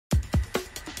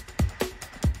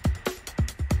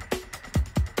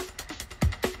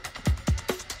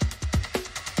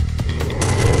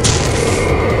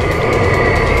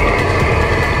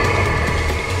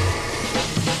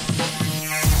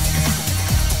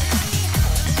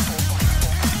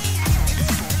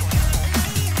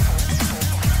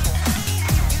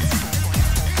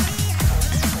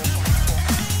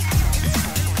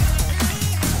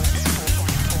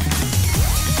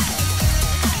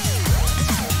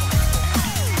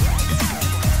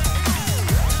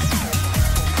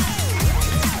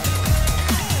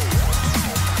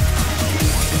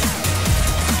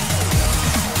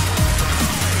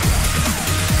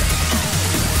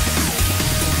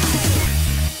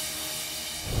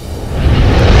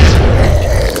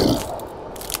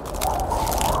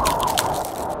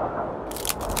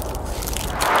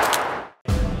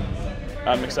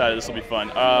excited. This will be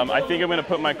fun. I think I'm going to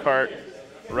put my cart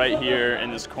right here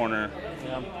in this corner.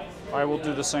 Yeah, I will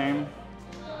do the same.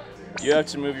 You have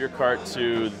to move your cart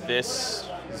to this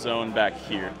zone back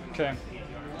here. Okay.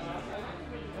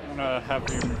 I'm gonna have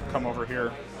you come over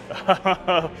here.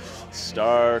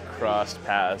 Star-crossed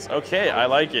paths. Okay, I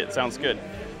like it. Sounds good.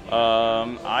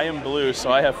 I am blue, so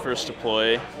I have first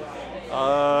deploy.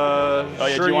 Oh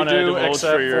yeah, sure, do you want to divulge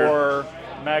except for your... for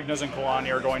Magnus and Kalani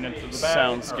are going into the bag.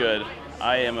 Sounds good.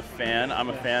 I am a fan. I'm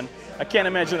a fan. I can't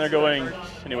imagine they're going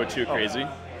anywhere too crazy.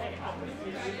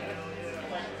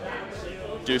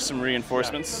 Do some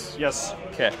reinforcements? Yes.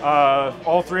 Okay.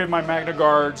 All 3 of my Magna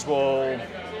Guards will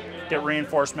get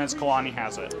reinforcements. Kalani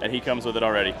has it. And he comes with it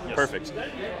already. Yes. Perfect.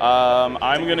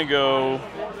 I'm going to go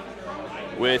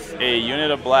with a unit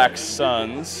of Black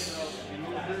Suns,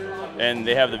 and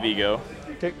they have the Vigo.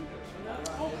 Okay.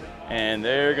 And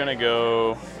they're going to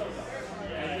go...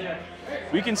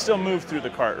 We can still move through the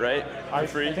cart, right? I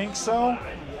think so.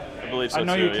 I believe so, too, I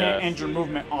know you can't yeah. end your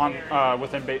movement on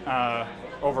within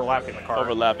overlapping the cart.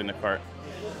 Overlapping the cart.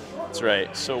 That's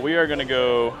right. So we are going to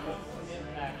go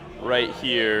right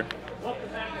here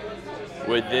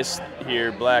with this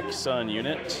here Black Sun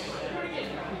unit.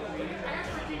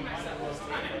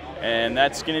 And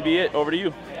that's going to be it. Over to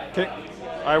you. Okay.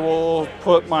 I will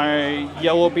put my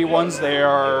yellow B1s. They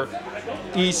are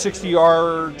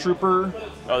E60R Trooper.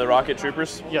 Oh, the rocket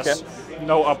troopers? Yes. Okay.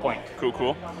 No uplink. Cool,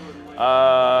 cool.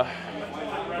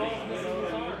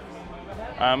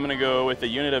 I'm going to go with a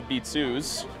unit of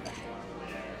B2s.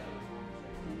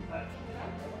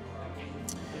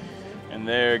 And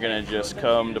they're going to just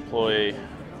come deploy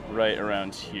right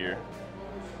around here.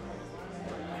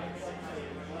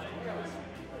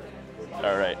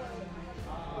 All right.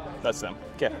 That's them.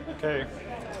 Okay. Okay.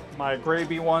 My gray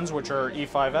B1s, which are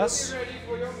E5S.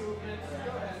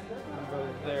 I'll go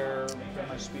there, get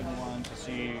my speed 1 to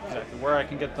see exactly where I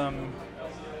can get them.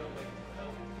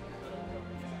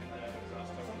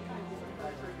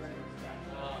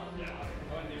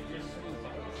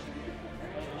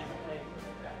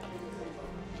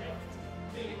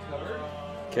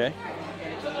 Okay.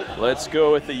 Let's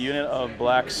go with the unit of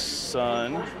Black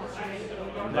Sun.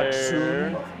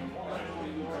 They're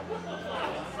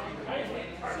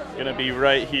gonna be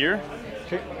right here.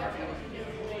 Okay.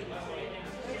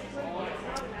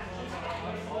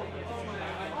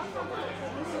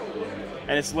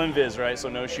 And it's Limviz, right? So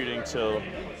no shooting till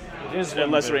It is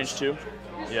unless Limviz. range 2.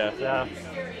 Yeah. Yeah.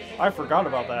 I forgot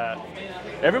about that.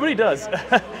 Everybody does.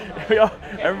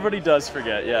 Everybody does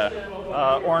forget. Yeah.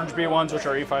 Orange B1s, which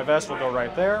are E5S, will go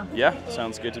right there. Yeah.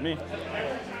 Sounds good to me.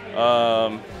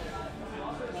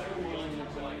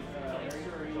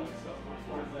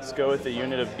 Let's go with the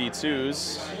unit of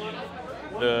B2s,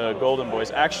 the Golden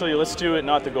Boys. Actually, let's do it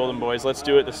not the Golden Boys. Let's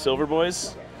do it the Silver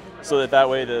Boys, so that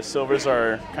way the Silvers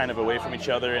are kind of away from each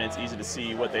other and it's easy to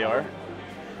see what they are.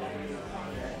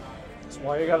 That's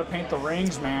why you got to paint the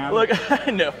rings, man. Look,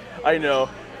 I know.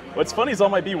 What's funny is all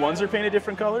my B1s are painted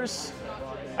different colors.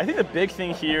 I think the big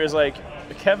thing here is, like,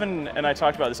 Kevin and I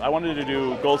talked about this. I wanted to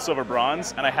do gold, silver,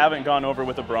 bronze, and I haven't gone over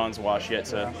with a bronze wash yet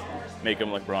to make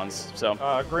them look bronze. So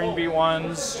green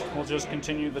B1s will just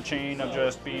continue the chain of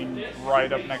just being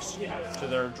right up next to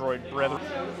their droid brethren.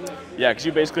 yeah, because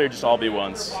you basically are just all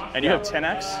B1s, and you have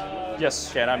 10x. Yes.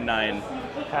 Okay, and I'm 9.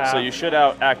 So you should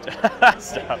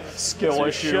Stop. Skill so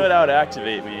issue. You should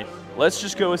out-activate me. Let's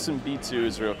just go with some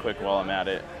B2s real quick while I'm at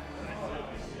it.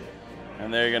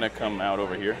 And they're gonna come out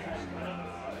over here.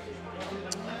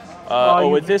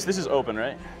 With this is open,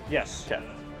 right? Yes. Okay.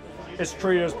 It's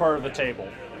treated as part of the table.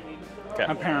 Okay.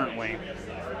 Apparently.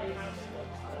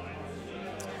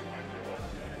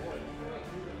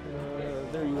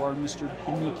 There you are, Mr.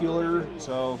 Binocular.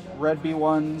 So red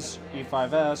B1s,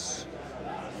 E5S.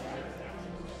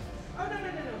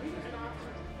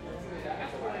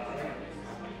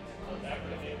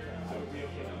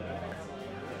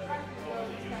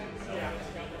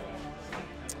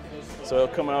 So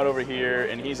coming out over here,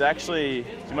 and he's actually,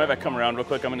 you mind if I come around real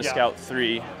quick? I'm gonna scout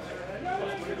 3.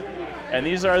 And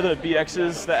these are the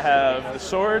BXs that have the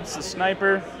swords, the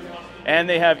sniper, and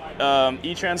they have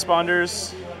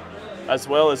E-transponders as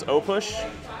well as O-push.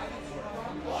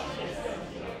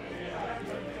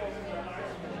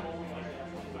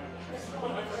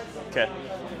 Okay,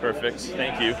 perfect,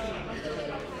 thank you.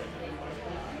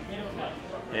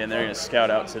 And they're gonna scout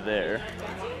out to there.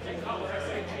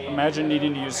 Imagine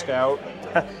needing to use Scout.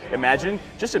 Imagine,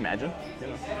 just imagine.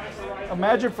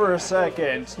 Imagine for a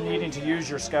second needing to use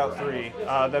your Scout 3.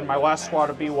 Then my last squad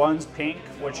of B1's pink,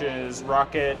 which is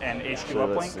Rocket and HQ So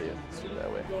uplink. let's see it that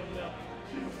way.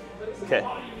 Okay,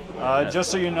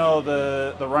 Just so you know,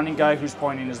 the running guy who's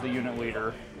pointing is the unit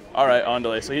leader. All right, on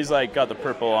delay. So he's like got the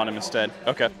purple on him instead.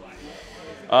 Okay.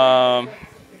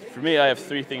 For me, I have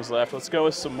 3 things left. Let's go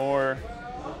with some more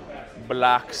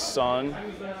Black Sun.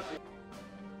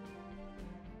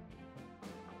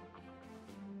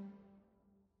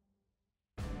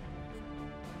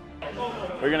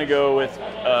 We're gonna go with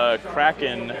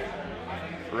Kraken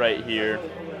right here.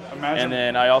 Imagine. And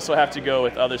then I also have to go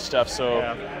with other stuff. So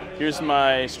Yeah. here's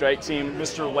my strike team.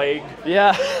 Mr. Leg.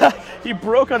 Yeah, he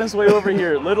broke on his way over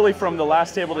here, literally from the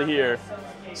last table to here.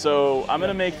 So I'm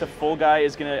gonna make the full guy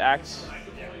is gonna act.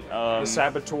 The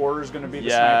Saboteur is going to be the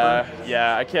Yeah, sniper.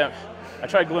 yeah. I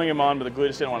tried gluing him on, but the glue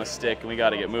just didn't want to stick, and we got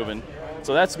to get moving.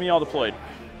 So that's me all deployed.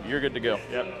 You're good to go.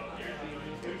 Yep.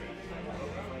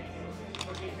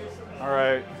 All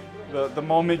right. The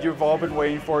moment you've all been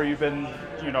waiting for, you've been,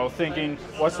 thinking,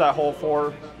 what's that hole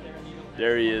for?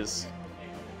 There he is.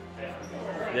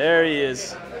 There he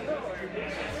is.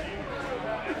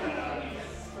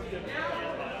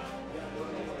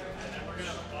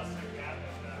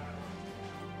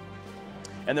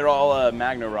 And they're all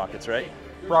Magna rockets, right?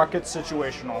 Rocket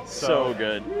situational. So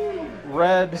good.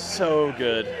 Red, So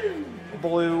good.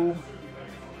 blue,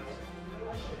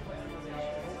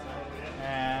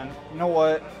 and you know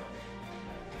what?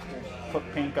 Put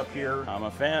pink up here. I'm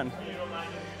a fan.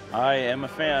 I am a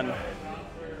fan.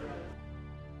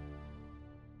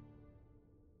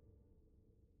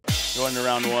 Going to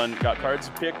round 1. Got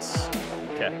cards picked.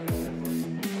 Okay.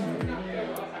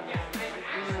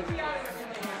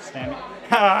 Standing.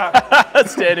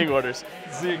 Standing orders.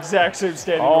 It's the exact same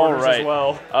standing All orders right. as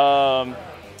well.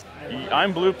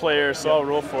 I'm blue player, so I'll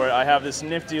roll for it. I have this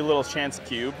nifty little chance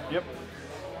cube. Yep.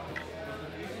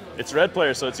 It's red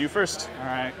player, so it's you first. All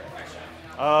right.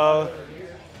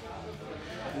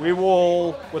 We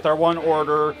will, with our one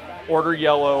order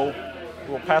yellow.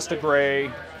 We'll pass to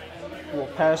gray. We'll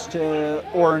pass to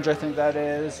orange, I think that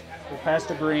is. We'll pass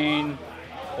to green.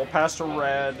 We'll pass to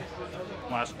red.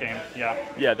 Last game, yeah.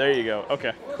 Yeah, there you go.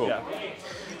 Okay, cool.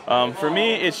 Yeah. For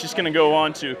me, it's just going to go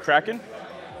on to Kraken.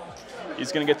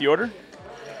 He's going to get the order,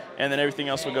 and then everything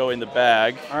else will go in the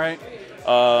bag. All right.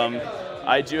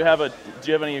 I do have a. Do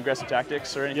you have any aggressive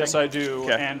tactics or anything? Yes, I do,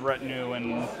 Okay. and retinue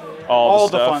and All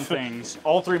the fun stuff. things.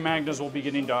 All 3 Magnas will be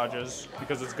getting dodges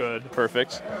because it's good.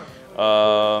 Perfect.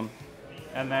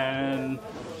 And then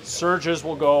surges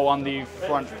will go on the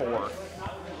front 4.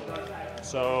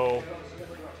 So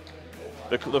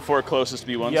The 4 closest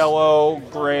B1s. yellow,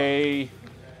 gray,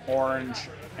 orange,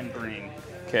 and green.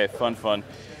 Okay, fun.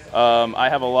 I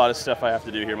have a lot of stuff I have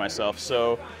to do here myself.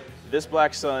 So this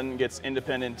Black Sun gets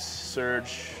independent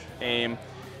surge aim,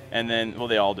 and then, well,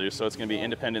 they all do. So it's going to be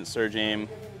independent surge aim,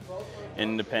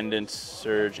 independent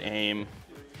surge aim,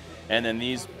 and then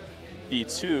these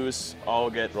B2s all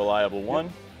get reliable 1.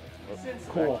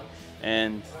 Cool.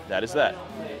 And that is that.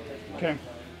 Okay.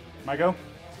 My go?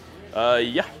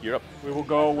 Yeah, you're up. We will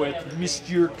go with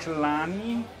Mr.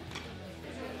 Kalani.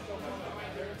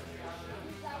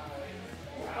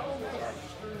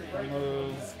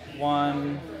 Move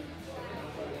 1,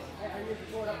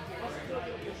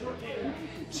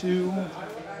 2.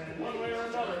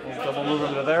 We'll double move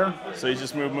him to there. So you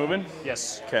just moving?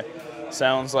 Yes. Okay.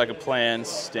 Sounds like a plan,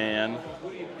 Stan.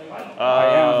 I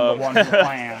am the one who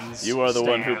plans. You are the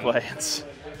one who Stan. plans.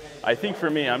 I think for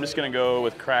me, I'm just going to go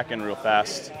with Kraken real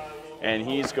fast. And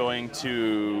he's going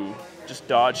to just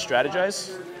dodge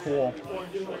strategize. Cool.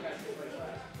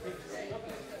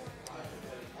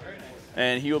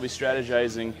 And he will be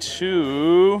strategizing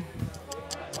to...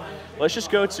 Let's just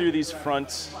go to these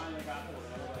front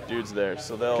dudes there.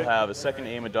 So they'll Okay. have a second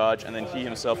aim, a dodge, and then he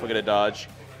himself will get a dodge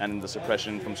and the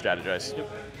suppression from strategize. Yep.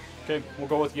 Okay, we'll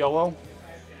go with yellow.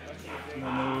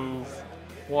 We'll move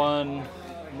 1,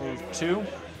 move 2.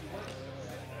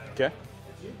 Okay.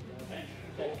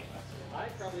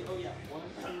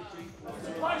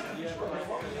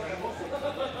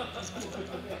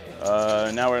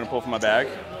 Now we're gonna pull from my bag.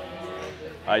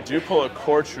 I do pull a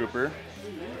core trooper.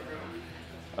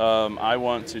 I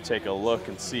want to take a look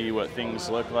and see what things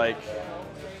look like.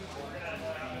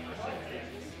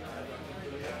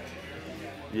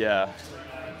 Yeah.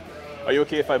 Are you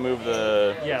okay if I move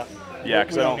the... Yeah. Yeah,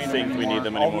 because I don't need them think we need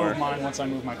them I'll anymore. move mine once I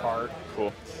move my cart.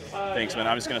 Cool. Thanks, man.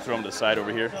 I'm just gonna throw them to the side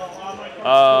over here.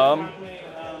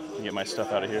 Get my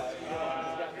stuff out of here.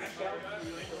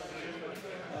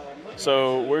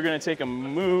 So we're gonna take a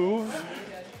move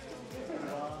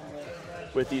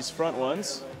with these front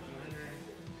ones.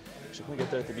 Should we get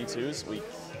there at the B2s?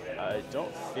 I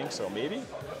don't think so. Maybe.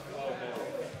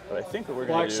 But I think what we're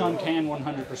gonna Black do. Sun can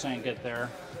 100% get there.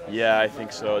 Yeah, I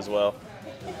think so as well.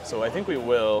 So I think we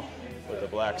will. with a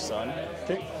black sun.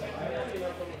 Okay.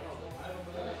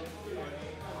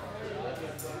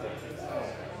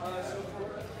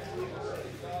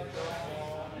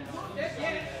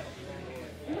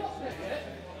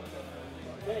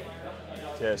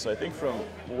 Okay, so I think from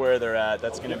where they're at,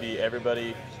 that's going to be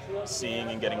everybody seeing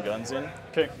and getting guns in.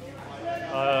 Okay.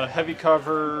 Heavy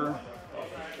cover.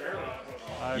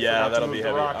 Yeah, that'll be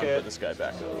heavy. I'll put this guy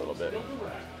back a little bit.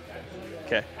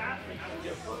 Okay.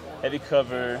 Heavy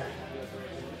cover.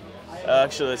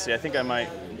 Actually, let's see. I think I might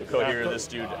cohere this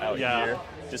dude out here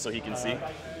just so he can see.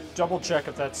 Double check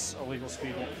if that's a legal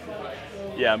speed.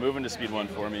 Yeah, move into speed 1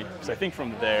 for me. Because I think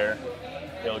from there,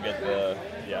 he'll get the,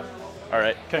 All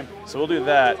right. Okay. So we'll do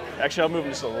that. Actually, I'll move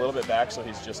him just a little bit back so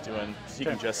he's just doing, so he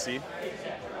can just see.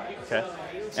 Okay.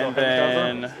 So and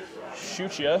then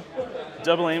shoot ya.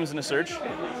 Double aims in a search.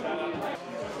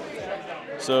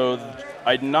 So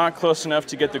I'm not close enough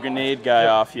to get the grenade guy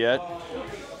off yet.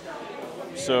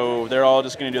 So they're all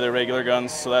just going to do their regular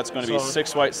guns. So that's going to be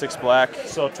 6 white, 6 black.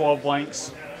 So 12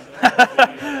 blanks.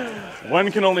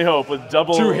 One can only hope with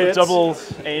double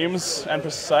aims and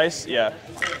precise. Yeah.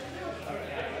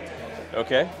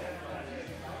 Okay.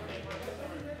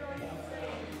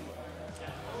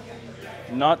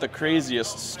 Not the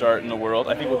craziest start in the world.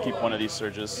 I think we'll keep one of these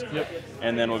surges. Yep.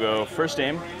 And then we'll go first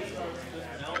aim.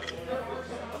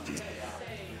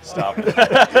 Stop.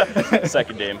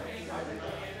 Second aim.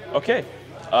 Okay.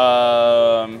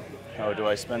 How do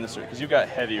I spend this? Because you've got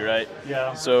heavy, right?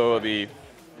 Yeah. So it'll be,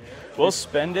 we'll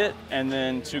spend it and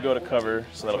then 2 go to cover.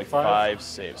 So that'll be 5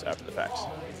 saves after the fact.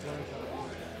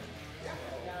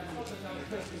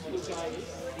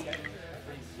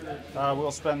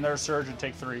 We'll spend their surge and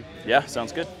take 3. Yeah,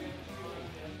 sounds good.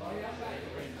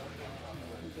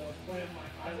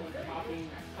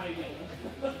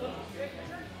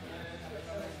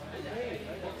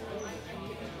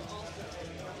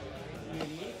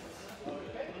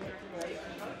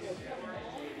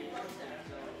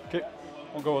 Okay,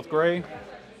 we'll go with gray.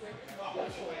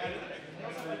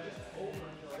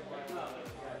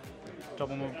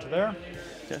 Double move to there.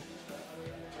 Okay.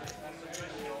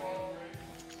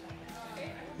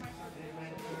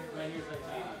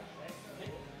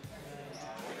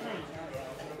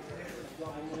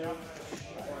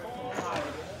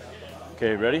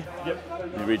 Okay, ready?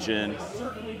 Yep. You reach in.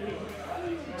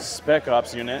 Spec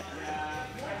Ops unit.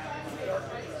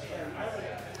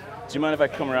 Do you mind if I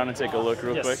come around and take a look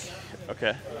real quick?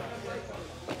 Okay.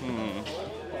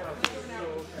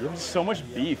 You have so much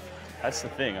beef. That's the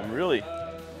thing. I'm really...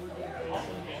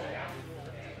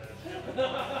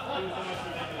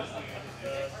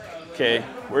 Okay,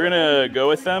 we're gonna go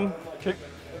with them. Okay.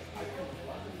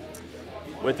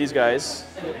 With these guys.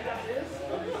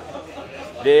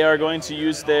 They are going to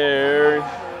use their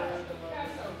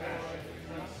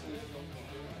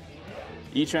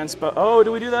E-transponder. Oh,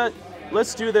 do we do that?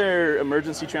 Let's do their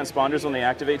emergency transponders when they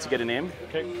activate to get a name.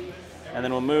 Okay. And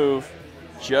then we'll move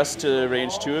just to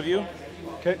range 2 of you.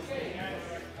 Okay.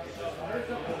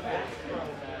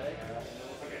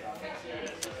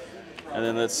 And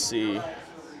then let's see.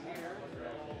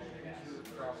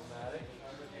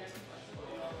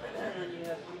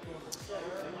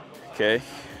 Okay.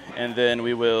 And then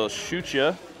we will shoot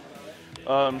you.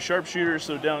 Sharpshooter,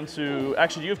 so down to...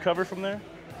 Actually, do you have cover from there?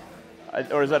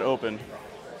 Or is that open?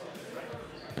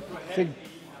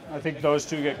 I think those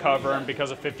 2 get cover, and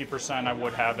because of 50%, I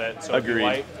would have it. So Agreed.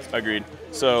 Light. Agreed.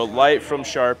 So light from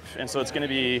sharp, and so it's going to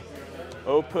be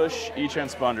O push E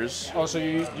transponders. Oh, so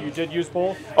you did use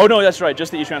both? Oh no, that's right.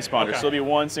 Just the E transponders. Okay. So it'll be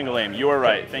 1 single aim. You are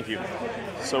right. Thank you.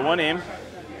 So 1 aim,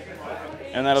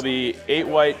 and that'll be 8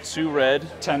 white, 2 red.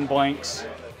 10 blanks.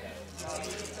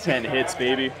 10 hits,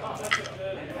 baby.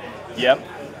 Yep.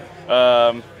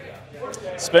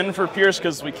 Spend for Pierce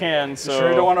because we can. So Sure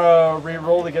you don't want to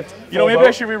re-roll to get. You know, maybe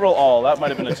I should re-roll all. That might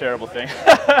have been a terrible thing.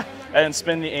 And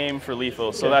spend the aim for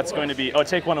lethal. So that's going to be, oh,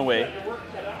 take 1 away.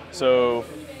 So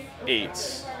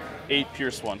 8. 8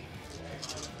 Pierce 1.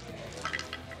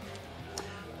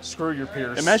 Screw your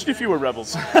Pierce. Imagine if you were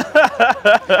rebels.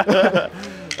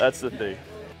 That's the thing.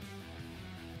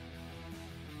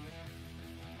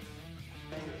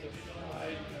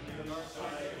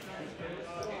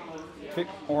 Pick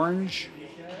orange.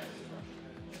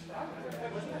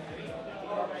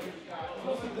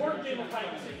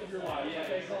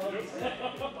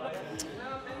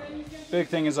 Big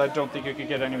thing is I don't think you could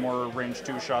get any more range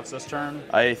 2 shots this turn.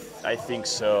 I think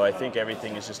so. I think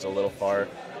everything is just a little far.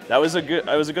 That was a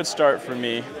good start for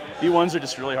me. B1s are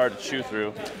just really hard to chew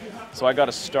through. So I got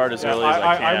to start as early as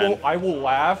I can. I will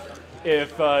laugh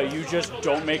if you just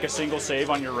don't make a single save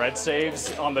on your red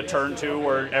saves on the turn 2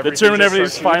 where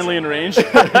everything's finally in range.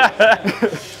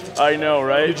 I know,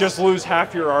 right? You just lose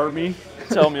half your army.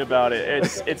 Tell me about it.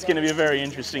 It's going to be a very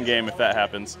interesting game if that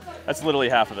happens. That's literally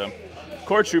half of them.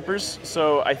 Core troopers.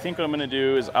 So I think what I'm going to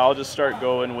do is I'll just start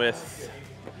going with.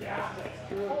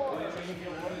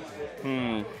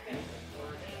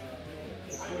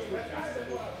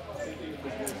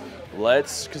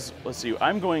 Let's see.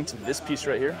 I'm going to this piece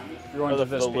right here. You're going to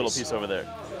this the little piece over there.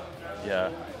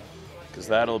 Yeah, because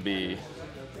that'll be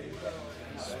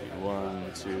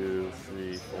 1, 2,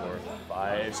 3, 4,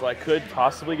 5. So I could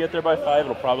possibly get there by 5.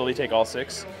 It'll probably take all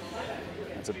 6.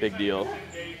 That's a big deal.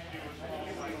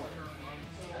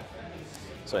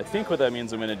 So I think what that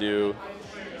means I'm going to do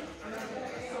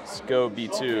is go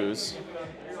B2s.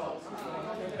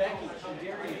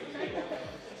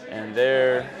 And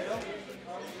they're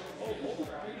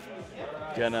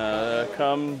gonna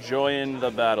come join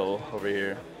the battle over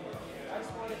here.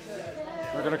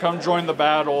 We're gonna come join the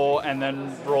battle and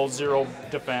then roll 0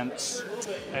 defense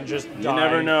and just die. You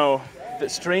never know. The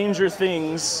stranger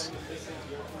things,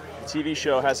 the TV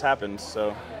show has happened,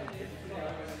 so.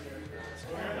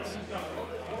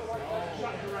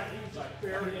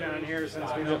 Down here since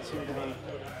we don't seem to be.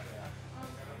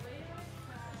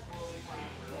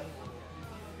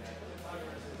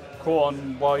 Cool,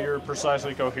 and while you're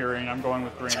precisely cohering, I'm going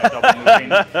with green and double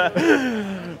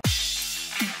moving.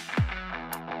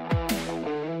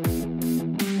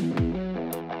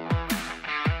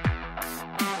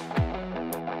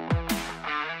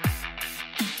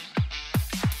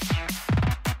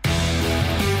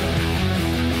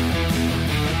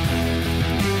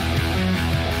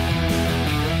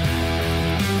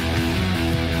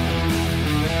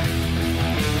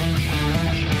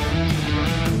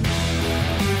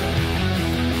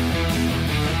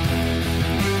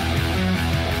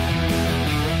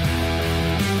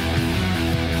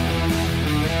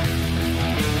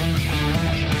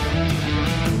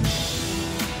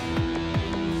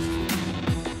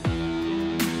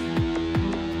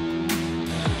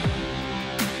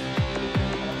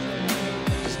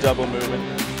 Double moving.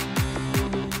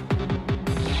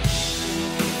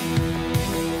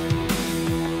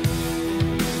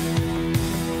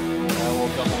 We'll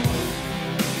double move.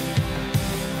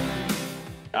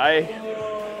 I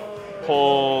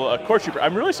pull a core trooper.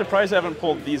 I'm really surprised I haven't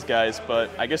pulled these guys,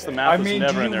 but I guess the map is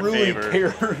never in their favor. Do you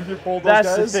really care if you pull those guys?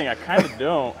 That's the thing. I kind of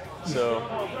don't.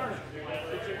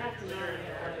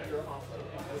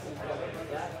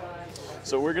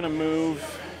 So we're gonna move.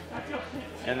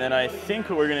 And then I think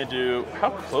what we're gonna do,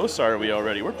 how close are we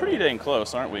already? We're pretty dang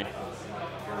close, aren't we?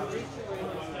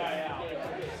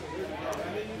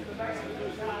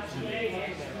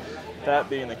 That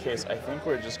being the case, I think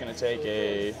we're just gonna take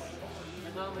a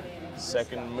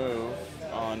second move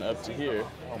on up to here.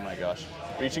 Oh my gosh.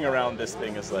 Reaching around this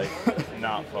thing is like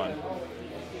not fun.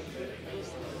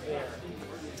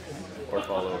 Or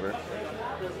fall over.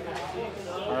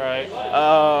 All right.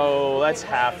 Oh, that's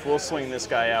half. We'll swing this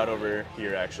guy out over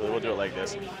here, actually. We'll do it like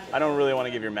this. I don't really want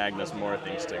to give your Magnus more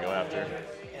things to go after.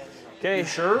 Okay. You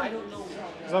sure?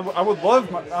 I would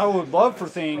love for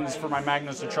things for my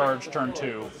Magnus to charge turn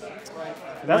 2.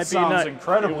 That sounds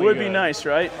incredibly good. It would be nice,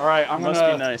 right? All right, I'm gonna...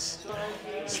 Must be nice.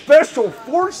 Special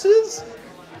Forces?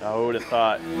 I would have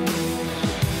thought.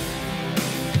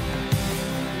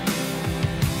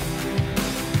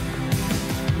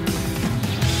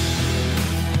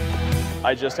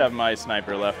 I just have my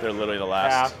sniper left. They're literally the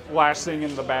last. Yeah, last thing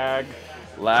in the bag.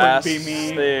 Last Couldn't be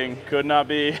me. thing. Could not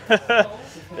be.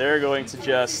 They're going to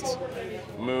just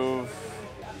move.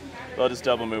 They'll just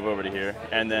double move over to here.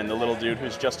 And then the little dude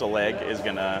who's just a leg is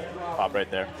going to pop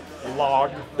right there. Log.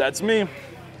 That's me.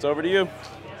 It's over to you.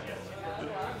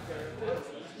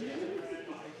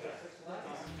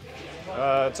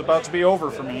 It's about to be over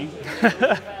for me.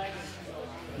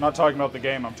 I'm not talking about the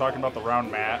game. I'm talking about the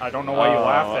round, Matt. I don't know why you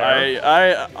laughed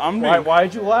there.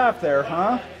 Why'd you laugh there,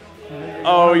 huh?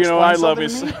 Oh, you know, I love you.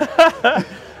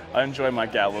 I enjoy my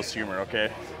gallows humor,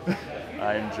 okay?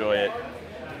 I enjoy it.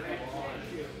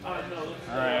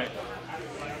 All right.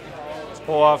 Let's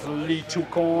pull off Lee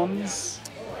Toucons.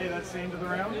 Okay, that's the end of the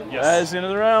round? Yes. That is the end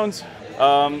of the round.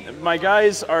 My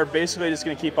guys are basically just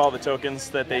going to keep all the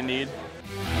tokens that they need.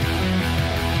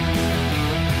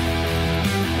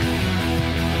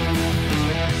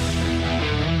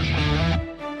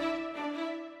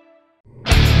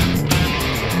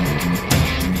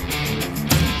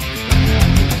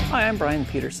 Hi, I'm Brian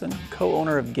Peterson,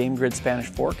 co-owner of Game Grid Spanish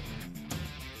Fork.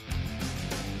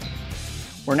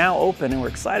 We're now open and we're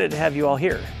excited to have you all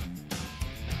here.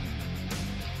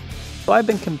 So I've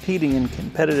been competing in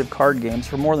competitive card games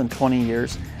for more than 20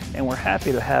 years, and we're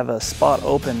happy to have a spot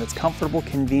open that's comfortable,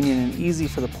 convenient, and easy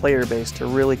for the player base to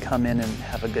really come in and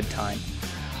have a good time.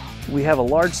 We have a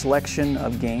large selection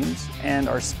of games, and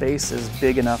our space is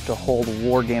big enough to hold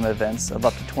war game events of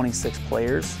up to 26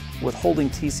 players, with holding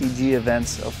TCG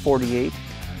events of 48,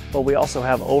 but we also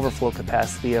have overflow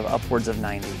capacity of upwards of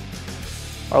 90.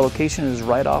 Our location is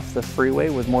right off the freeway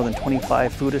with more than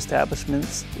 25 food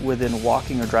establishments within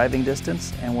walking or driving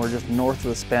distance, and we're just north of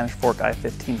the Spanish Fork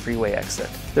I-15 freeway exit.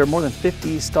 There are more than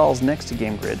 50 stalls next to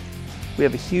Game Grid. We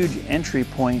have a huge entry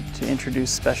point to introduce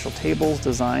special tables,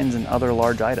 designs, and other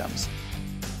large items.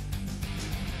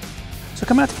 So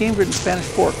come out to Game Grid in Spanish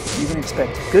Fork. You can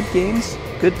expect good games,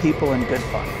 good people, and good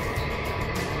fun.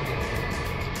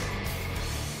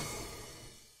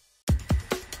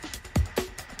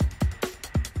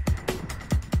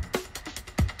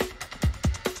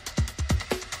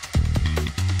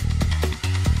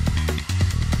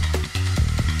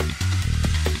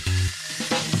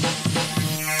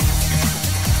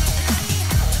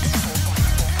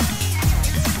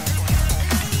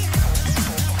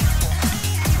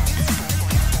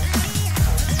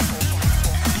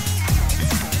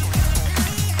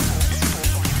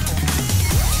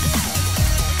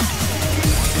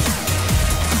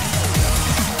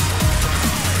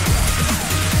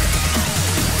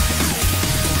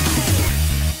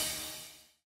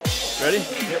 Ready?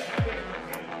 Yep.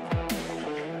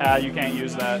 You can't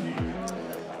use that.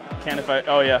 Can't if I,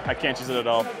 oh yeah, I can't use it at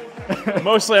all.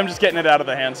 Mostly I'm just getting it out of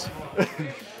the hands.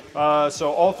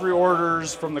 So all 3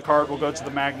 orders from the card will go to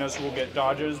the Magnus, who will get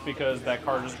dodges because that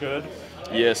card is good.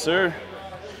 Yes, sir.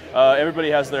 Everybody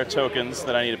has their tokens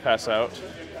that I need to pass out.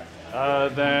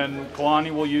 Then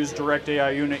Kalani will use direct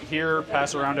AI unit here,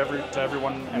 pass around to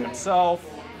everyone and himself.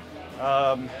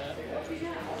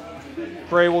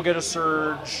 Gray will get a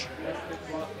surge.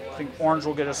 I think orange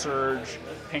will get a surge.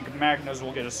 Pink Magnus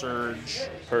will get a surge.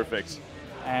 Perfect.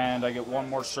 And I get 1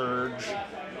 more surge.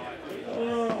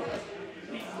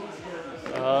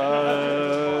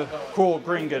 Cool,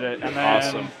 green get it. And then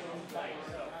Awesome.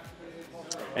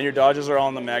 And your dodges are all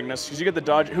on the Magnus. Because you get the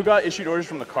dodge. Who got issued orders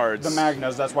from the cards? the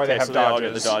Magnus, that's why they have so dodges. they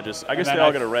all get the dodges. I guess And they then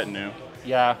all get a retinue.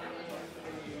 Yeah.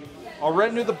 I'll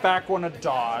retinue the back one a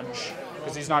dodge,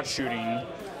 because he's not shooting.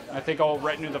 I think I'll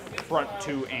retinue the front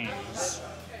 2 aims.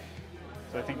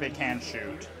 So I think they can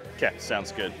shoot. Okay,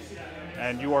 sounds good.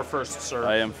 And you are first, sir.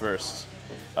 I am first.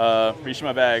 Reach in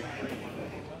my bag.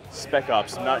 Spec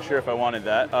Ops. I'm not sure if I wanted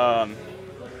that.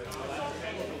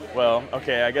 Well,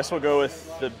 okay, I guess we'll go with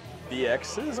the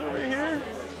BXs over here.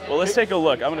 Well, let's take a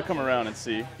look. I'm gonna come around and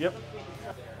see. Yep.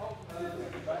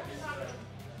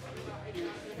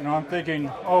 You know, I'm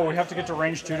thinking, oh, we have to get to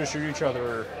range 2 to shoot each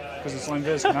other because it's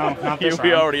invis. No, not this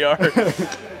We round. already are.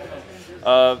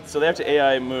 So they have to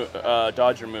AI move,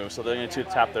 dodge or move. So they're going to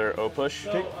tap their O push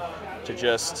to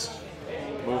just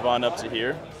move on up to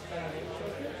here.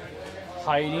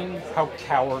 Hiding? How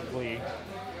cowardly.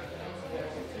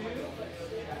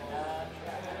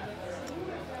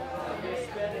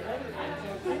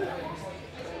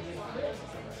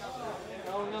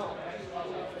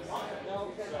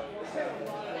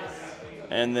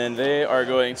 And then they are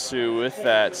going to, with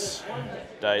that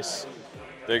dice,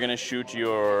 they're going to shoot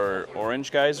your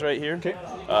orange guys right here. Okay.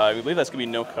 I believe that's going to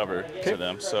be no cover to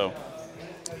them. So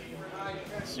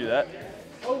let's do that.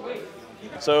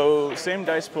 So same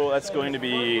dice pool. That's going to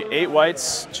be 8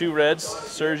 whites, 2 reds,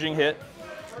 surging hit.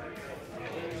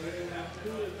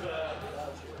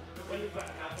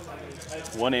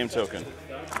 One aim token.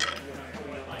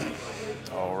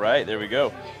 All right, there we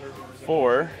go.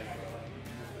 4.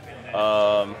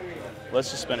 Let's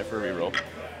just spend it for a reroll.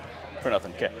 For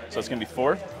nothing. Okay, so it's gonna be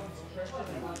 4.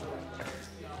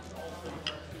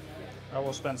 I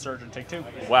will spend surge and take 2.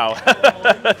 Wow,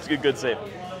 that's a good save.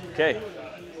 Okay,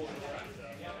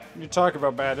 You talk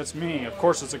about bad, it's me. Of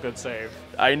course it's a good save.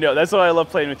 I know. That's why I love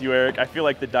playing with you, Eric. I feel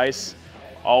like the dice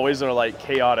always are like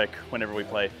chaotic whenever we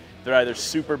play. They're either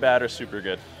super bad or super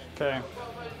good. Okay.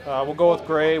 We'll go with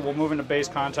gray. We'll move into base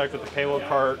contact with the payload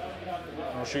cart.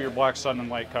 We'll shoot your black sun and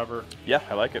light cover. Yeah,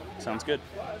 I like it. Sounds good.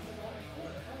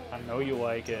 I know you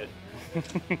like it.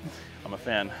 I'm a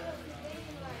fan.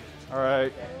 All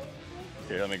right.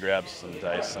 Here, let me grab some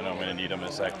dice. I know I'm gonna need them in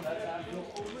a sec.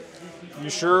 You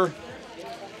sure?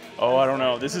 Oh, I don't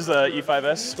know. This is a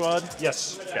E5S squad?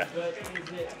 Yes. Okay.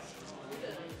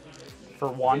 For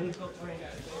 1.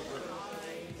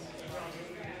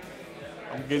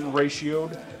 I'm getting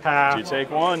ratioed. Ha. You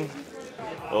take 1.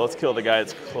 Well, let's kill the guy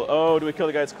that's oh, do we kill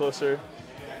the guy that's closer?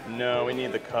 No, we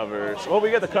need the cover. So, well,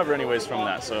 we get the cover anyways from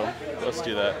that, so let's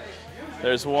do that.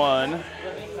 There's 1.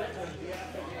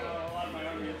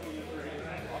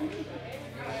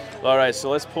 All right, so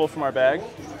let's pull from our bag.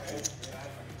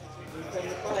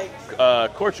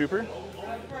 Core Trooper.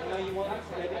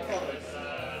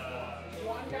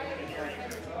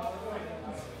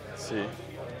 Let's see.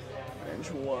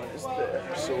 Range 1 is there.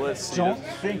 So let's see. Don't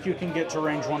think you can get to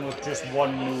range 1 with just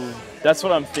one move. That's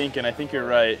what I'm thinking. I think you're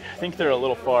right. I think they're a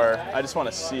little far. I just want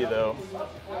to see though.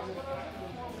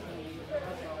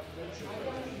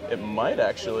 It might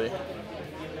actually.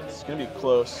 It's gonna be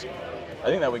close. I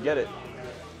think that would get it.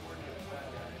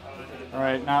 All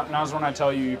right, now's when I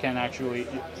tell you can't actually,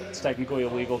 it's technically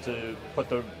illegal to put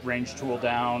the range tool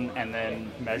down and then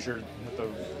measure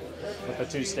with the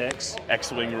 2 sticks.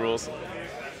 X-Wing rules.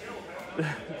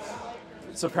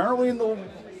 It's apparently in the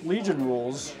Legion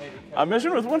rules. I'm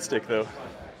measuring with 1 stick though.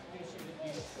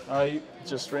 You,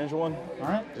 Just range 1. all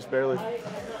right. Just barely.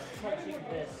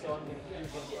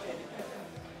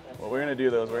 What we're gonna do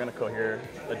though is we're gonna cohere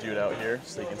a dude out here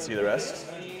so they can see the rest.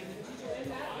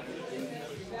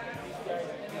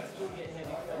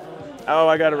 Oh,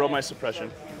 I gotta roll my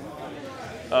suppression.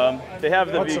 They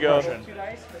have the What Vigo. suppression?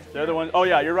 They're the one. Oh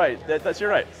yeah, you're right. You're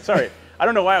right. Sorry. I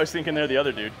don't know why I was thinking they're the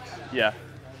other dude. Yeah.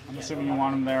 I'm assuming you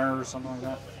want him there or something like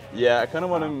that. Yeah, I kind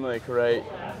of want him like right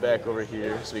back over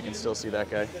here so we can still see that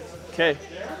guy. Okay.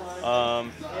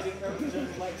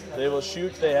 They will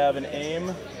shoot. They have an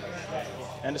aim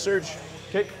and a surge.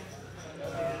 Okay.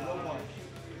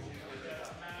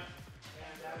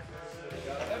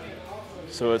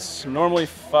 So it's normally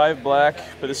 5 black,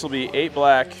 but this will be 8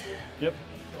 black, Yep.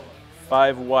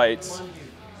 5 whites,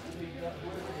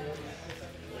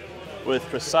 with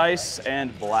precise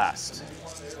and blast.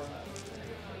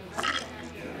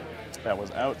 That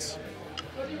was out.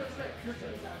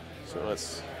 So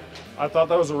let's. I thought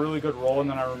that was a really good roll, and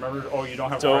then I remembered, oh, you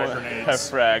don't have frag Don't grenades. have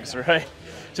frags, right?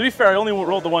 To be fair, I only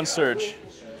rolled the 1 surge.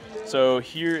 So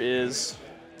here is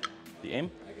the aim.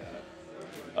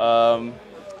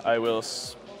 I will.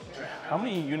 How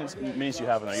many units, minis do you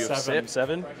have in there? You have 7.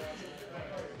 7.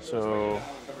 So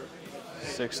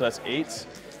 6. So that's 8.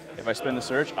 If I spend the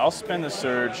surge, I'll spend the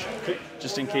surge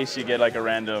just in case you get like a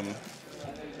random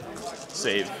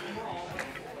save.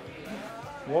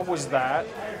 What was that?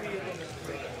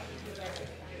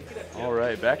 All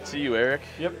right, back to you, Eric.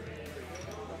 Yep.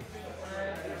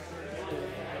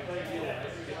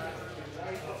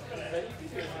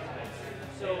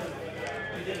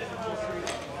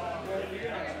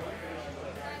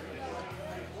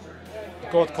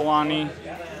 Go with Kalani.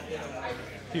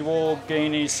 He will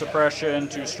gain a suppression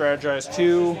to strategize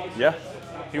 2. Yeah,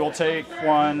 He will take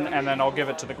 1, and then I'll give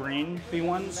it to the green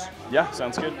B1s. yeah,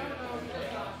 sounds good.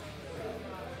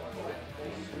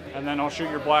 And then I'll shoot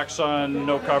your Black Sun,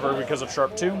 no cover because of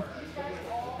sharp 2.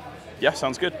 Yeah,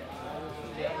 sounds good.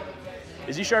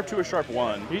 Is he sharp 2 or sharp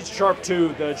 1? He's sharp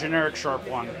 2, the generic sharp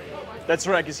 1. That's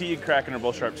right, because he and Kraken are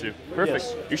both sharp 2. Perfect.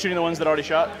 Yes. You're shooting the ones that already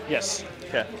shot? Yes.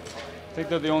 Okay. I think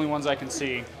they're the only ones I can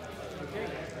see.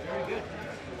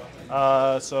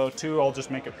 So 2, I'll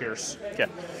just make it pierce. Okay.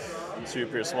 2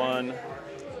 pierce 1.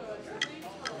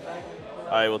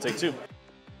 I will take 2.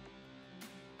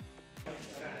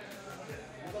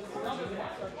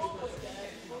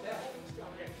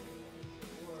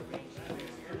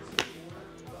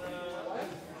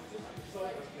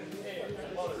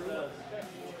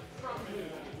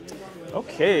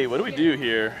 Okay, what do we do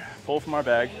here? Pull from our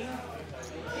bag.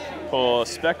 Pull a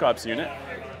Spec Ops unit.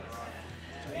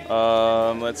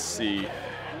 Let's see.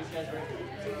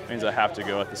 Means I have to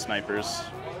go with the snipers.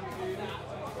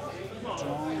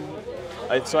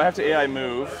 So I have to AI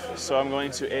move. So I'm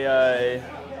going to AI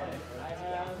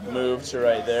move to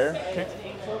right there. Okay.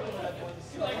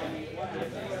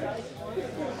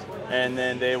 And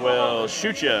then they will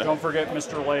shoot you. Don't forget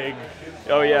Mr. Leg.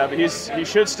 Oh yeah, but he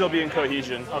should still be in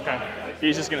cohesion. Okay.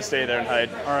 He's just gonna stay there and hide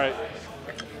All right.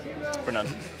 for none.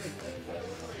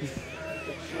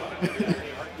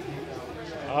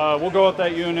 We'll go with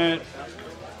that unit.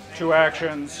 2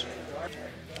 actions.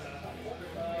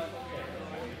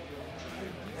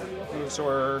 So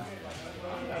we're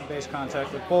in base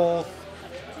contact with both.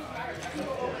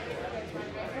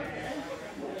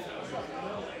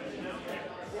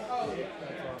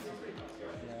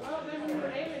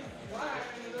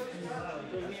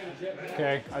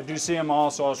 Okay, I do see them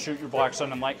all, so I'll shoot your Black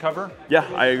Sun and light cover. Yeah,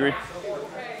 I agree.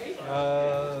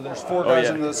 There's 4 guys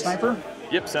yeah. in the sniper.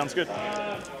 Yep, sounds good.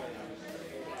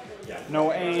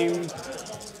 No aim.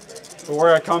 But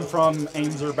where I come from,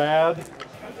 aims are bad.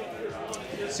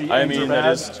 See, I aims mean, are that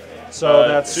bad. is So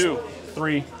that's 2.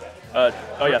 3. Oh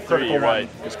yeah, 3, Critical you're right.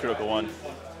 1. It's critical 1.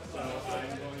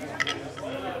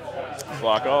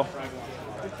 Block all.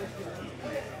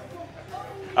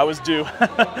 I was due.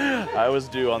 I was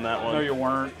due on that one. No, you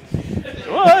weren't.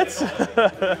 What?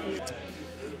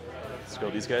 Let's go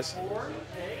these guys.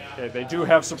 Okay, they do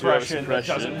have suppression. That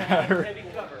doesn't matter.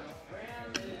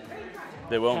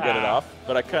 They won't get it off,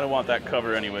 but I kind of want that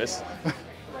cover anyways.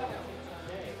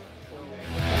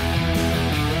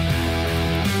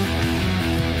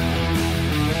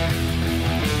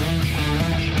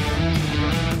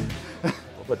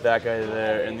 We'll put that guy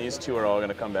there, and these two are all going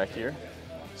to come back here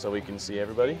so we can see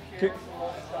everybody. Okay.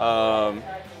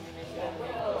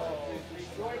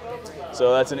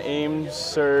 So that's an aim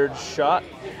surge shot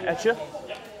at you.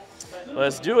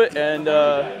 Let's do it, and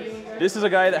this is a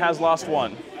guy that has lost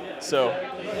 1. So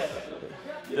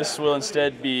this will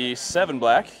instead be 7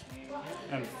 black.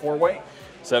 And 4 white.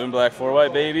 7 black, 4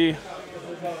 white, baby.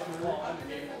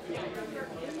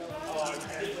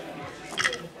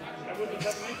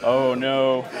 Oh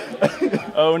no.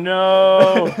 Oh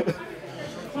no.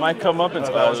 My comeuppance.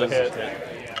 Oh, that was a hit.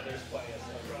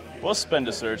 We'll spend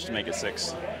a surge to make it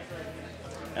 6.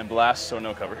 And blast, so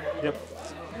no cover. Yep.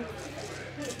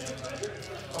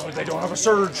 Oh, they don't have a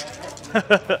surge.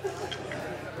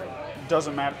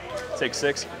 Doesn't matter. Take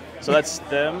 6. So that's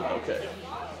them. Okay.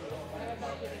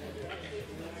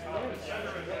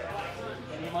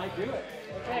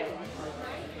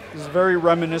 This is very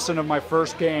reminiscent of my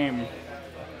first game.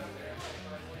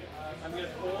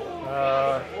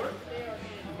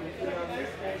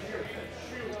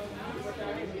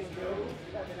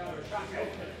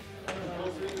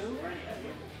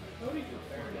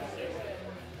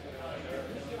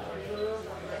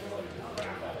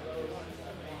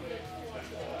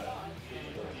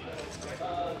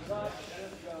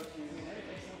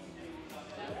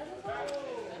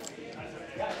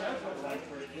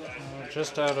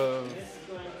 Just out of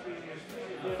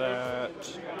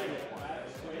that.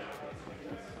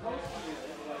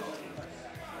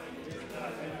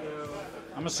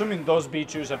 I'm assuming those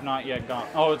B2s have not yet gone.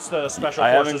 Oh, it's the special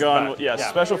I forces. haven't gone. back. Yeah,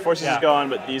 special forces Yeah. is gone,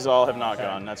 but these all have not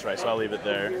gone. That's right. So I'll leave it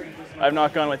there. I've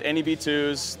not gone with any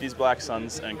B2s, these Black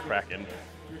Suns, and Kraken.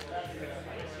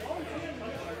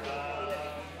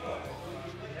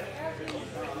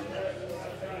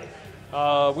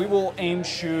 We will aim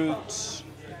shoot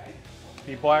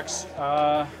the blacks.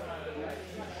 The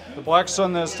Black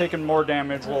Sun that has taken more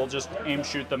damage, we'll just aim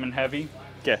shoot them in heavy.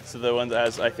 Okay, so the one that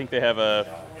has, I think they have a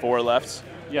 4 left.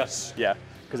 Yes. Yeah,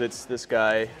 because it's this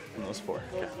guy and those 4.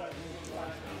 Okay.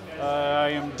 I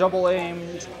am double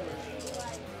aimed.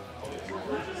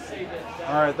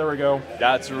 All right, there we go.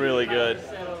 That's really good.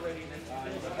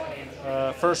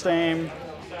 First aim,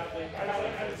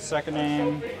 second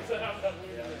aim.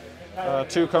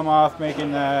 2 come off,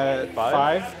 making that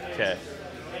 5. Okay.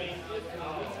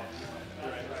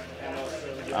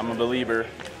 I'm a believer.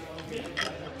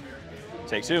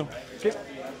 Take 2. Okay.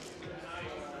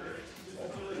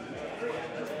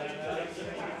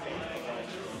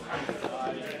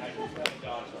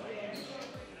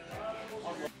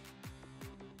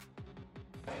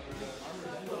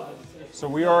 So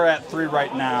we are at 3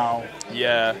 right now.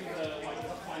 Yeah.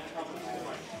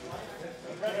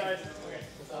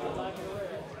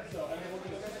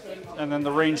 And then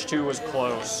the range 2 was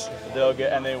close. They will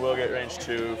get range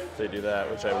 2 if they do that,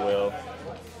 which I will.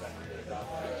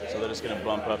 So they're just gonna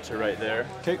bump up to right there.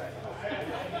 Okay.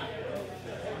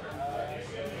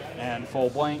 And full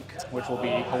blank, which will be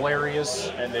hilarious.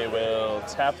 And they will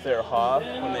tap their Ha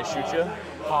when they shoot you.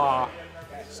 Ha.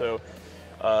 So,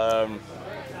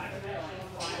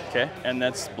 okay, and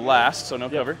that's blast, so no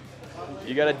cover.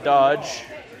 You gotta dodge.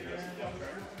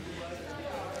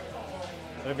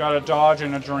 They've got a dodge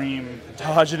and a dream.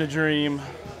 Dodge in a dream,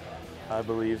 I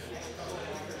believe.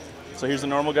 So here's the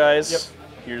normal guys. Yep.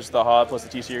 Here's the Ha plus the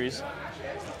T-Series.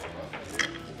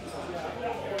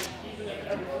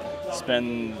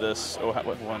 Spend this, oh,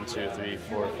 what, 1, 2, 3,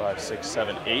 4, 5, 6,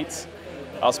 7, 8.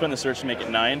 I'll spend the search to make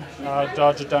it 9.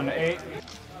 Dodge it down to 8.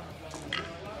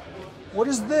 What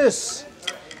is this?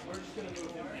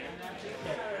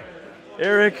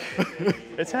 Eric,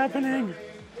 it's happening.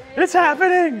 It's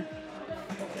happening.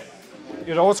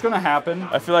 You know what's going to happen?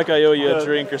 I feel like I owe you a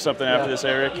drink or something after this,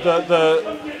 Eric.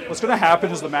 What's going to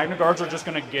happen is the Magna Guards are just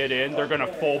going to get in. They're going to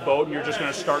full boat, and you're just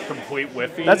going to start complete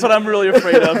whiffing. That's what I'm really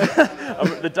afraid of.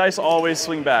 The dice always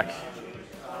swing back.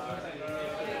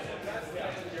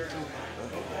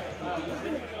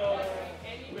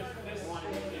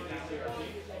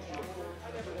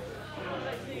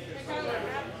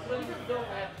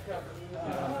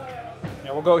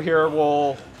 Yeah, we'll go here.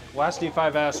 Last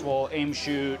D5S will aim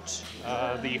shoot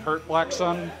the Hurt Black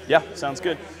Sun. Yeah, sounds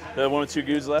good. The one with 2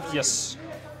 goods left? Yes.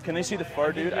 Can they see the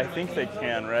far dude? I think they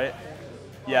can, right?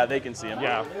 Yeah, they can see him.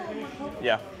 Yeah.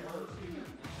 Yeah.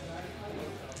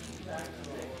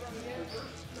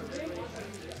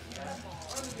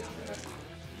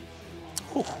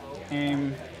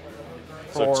 Aim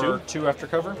So for two? 2 after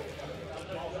cover.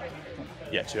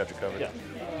 Yeah, 2 after cover. Yeah.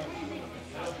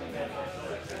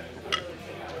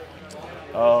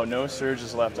 Oh, no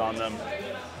surges left on them.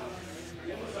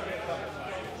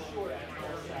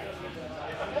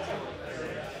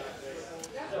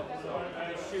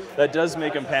 That does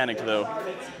make them panic, though.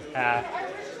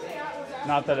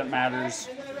 Not that it matters,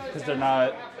 because they're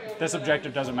not. This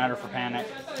objective doesn't matter for panic.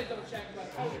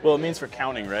 Well, it means for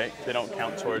counting, right? They don't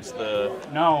count towards the...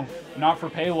 No, not for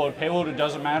payload. Payload, it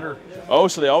doesn't matter. Oh,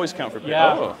 so they always count for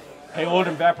Yeah. Oh. Payload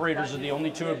and evaporators are the only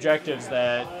 2 objectives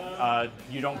that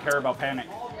you don't care about panic.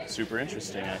 Super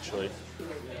interesting, actually.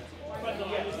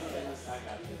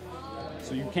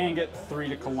 So you can get 3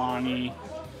 to Kalani.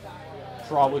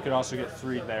 Probably could also get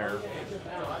 3 there.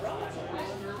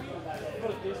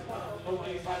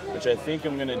 Which I think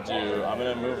I'm gonna do. I'm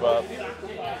gonna move up.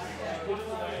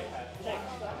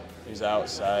 He's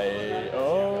outside.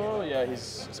 Oh, yeah,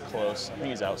 he's close. I think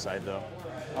he's outside, though.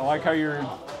 I like how you're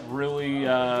really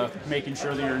making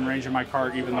sure that you're in range of my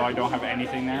cart, even though I don't have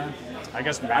anything there. I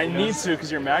guess Magnus. I need to,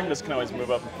 because your Magnus can always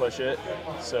move up and push it.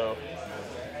 So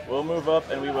we'll move up,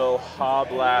 and we will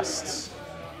blast.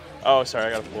 Oh, sorry, I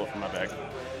gotta pull it from my bag.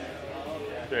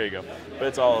 There you go. But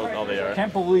it's all they are.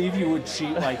 Can't believe you would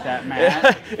cheat like that,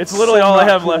 Matt. It's literally So all I not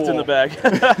have left in cool. the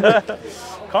bag.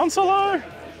 Consular!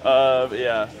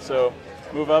 Yeah, so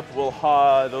move up, we'll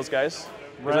ha those guys.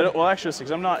 Well, actually,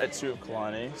 because I'm not at 2 of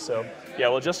Kalani, so yeah,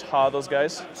 we'll just ha those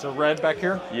guys. So red back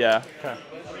here? Yeah. Okay.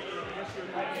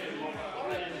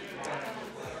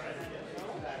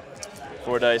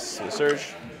 Four dice for the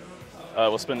surge.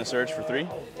 We'll spin the surge for 3.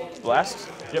 Blast.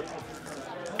 Yep.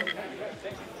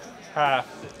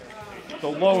 The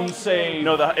lone save.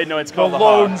 No, it's the called the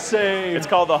lone ha. save. It's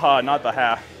called the ha, not the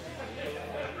ha.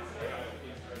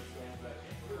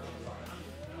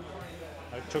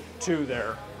 I took 2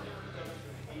 there.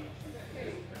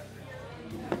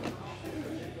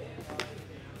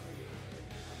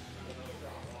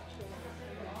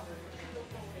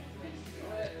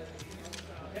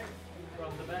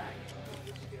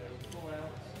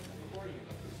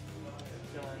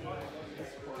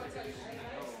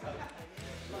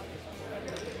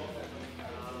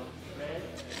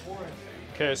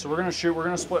 Okay, so we're gonna shoot, we're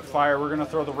gonna split fire, we're gonna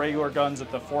throw the regular guns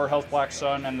at the 4 health Black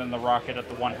Sun and then the rocket at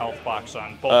the 1 health Black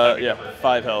Sun. Both Yeah,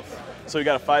 5 health. So we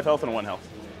got a 5 health and a 1 health.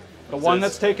 the one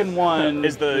that's taken 1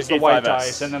 is the white A5S.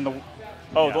 dice, and then the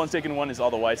The one's taking 1 is all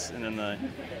the whites, and then the...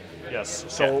 yes.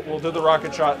 So we'll do the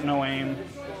rocket shot, no aim,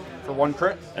 for 1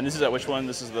 crit. And this is at which one?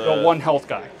 This is the... The 1 health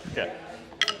guy. Okay.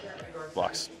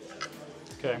 Blocks.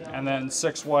 Okay, and then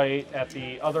 6 white at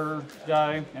the other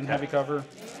guy in heavy cover.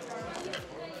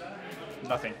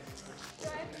 Nothing.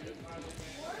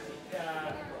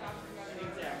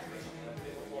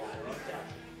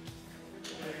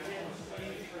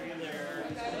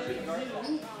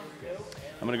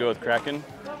 I'm going to go with Kraken.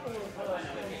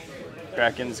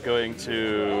 Kraken's going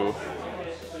to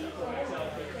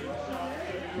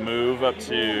move up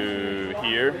to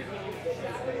here.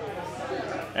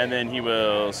 And then he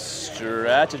will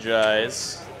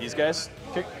strategize these guys.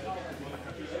 Okay.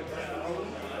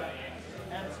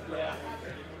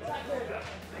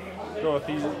 Go with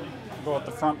these. Go with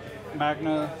the front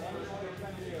Magna.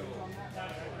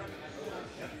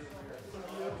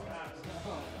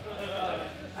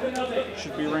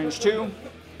 Should be range 2.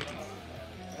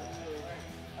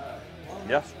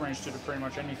 Yeah. Range 2 to pretty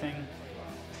much anything.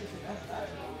 I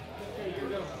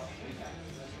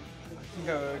think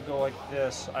I would go like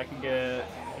this. I can get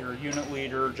your unit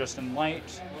leader just in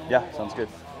light. Yeah, sounds good.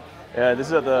 This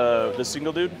is at the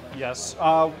single dude? Yes.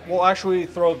 We'll actually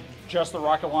throw just the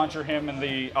rocket launcher, him, and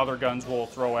the other guns we'll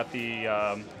throw at the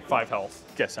 5 health.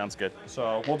 Okay, sounds good.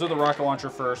 So we'll do the rocket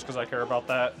launcher first because I care about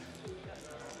that.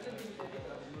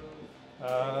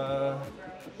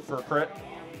 For a crit.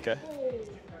 Okay.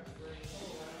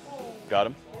 Got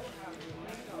him.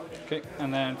 Okay,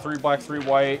 and then 3 black, 3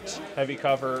 white, heavy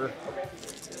cover.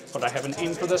 But I haven't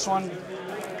aimed for this one.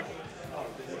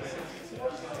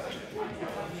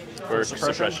 For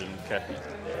suppression? suppression. Okay.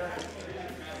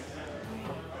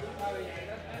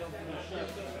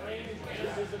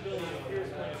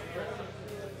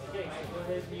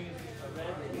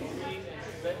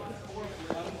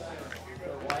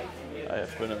 I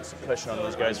have put in suppression on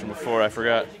those guys from before, I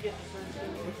forgot.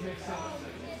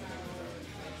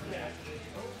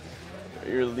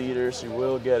 Your leader, so you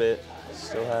will get it.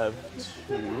 Still have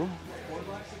 2.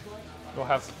 We'll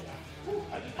have.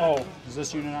 Oh, is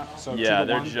this unit out? So Yeah, 2 to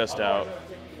they're 1? just out.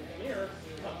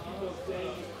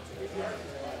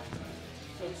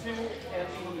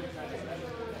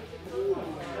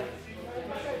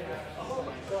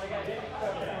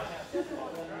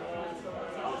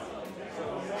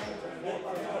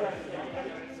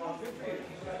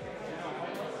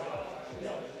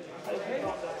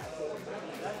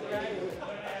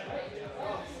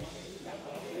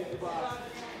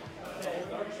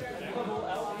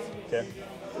 Okay.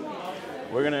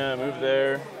 We're gonna move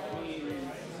there,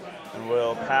 and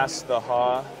we'll pass the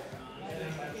Ha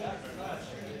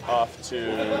off to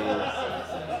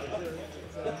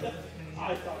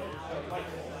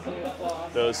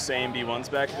those same B1s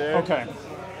back there. Okay.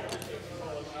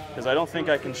 Because I don't think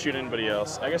I can shoot anybody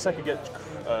else. I guess I could get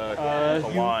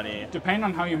Kalani. Depending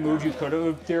on how you move, you could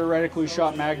have theoretically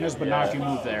shot Magnus, but not if you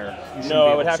move there. You No,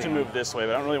 I would have to move this way,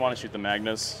 but I don't really want to shoot the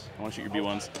Magnus. I want to shoot your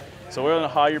B1s. So we're going to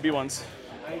Ha your B1s.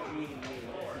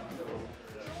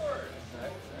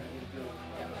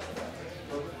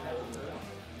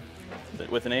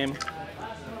 With an aim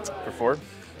for 4.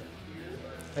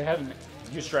 They hadn't.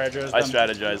 You strategized them. I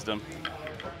strategized them.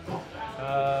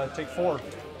 Take 4.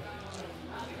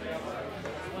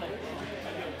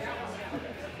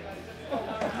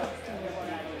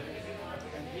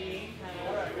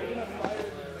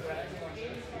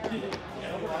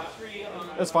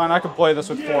 That's fine. I can play this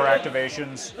with 4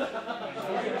 activations.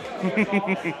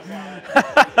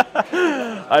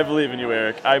 I believe in you,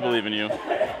 Eric. I believe in you.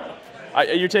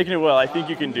 You're taking it well. I think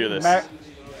you can do this.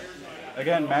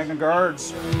 Again, Magna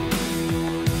Guards.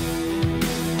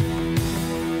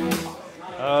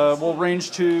 We'll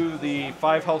range to the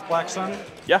 5 health Black Sun.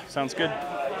 Yeah, sounds good.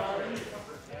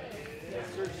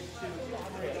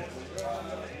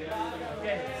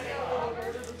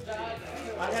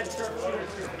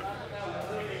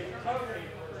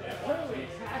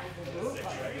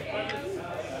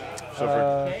 So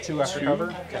for 2 after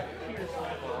cover.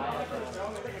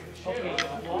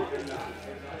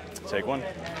 Take 1.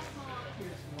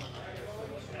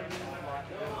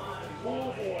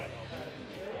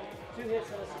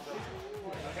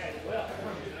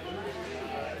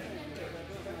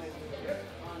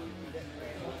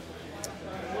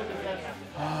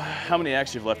 How many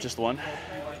acts you've left? Just 1?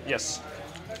 Yes.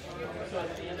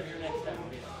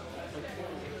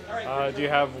 Do you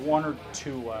have 1 or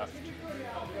 2 left?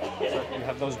 So you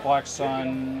have those Black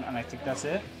Sun, and I think that's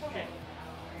it.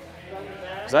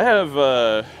 Because I have.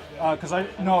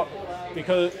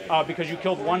 Because you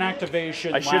killed 1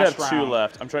 activation. I should have 2 round.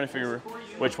 left. I'm trying to figure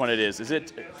which one it is. Is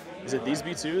it these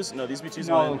B2s? No, these B2s.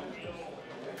 No,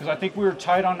 because I think we were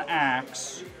tied on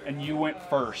axe, and you went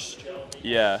first.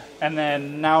 Yeah. And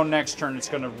then now next turn it's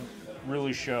going to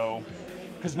really show.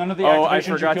 Because none of the Oh,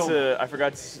 activations I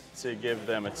forgot to give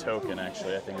them a token.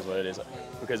 Actually, I think is what it is,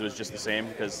 because it was just the same.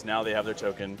 Because now they have their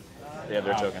token. They have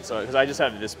their token. So because I just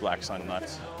have this Black Sun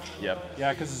left. Yep.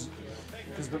 Yeah, because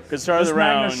start of the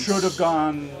round should have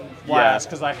gone last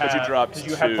because I had. But you dropped 'cause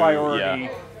you had 2, priority. yeah.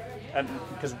 And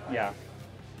because yeah.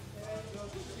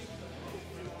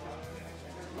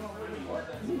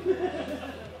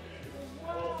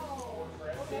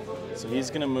 So he's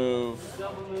gonna move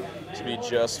to be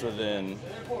just within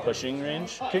pushing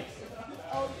range. Okay.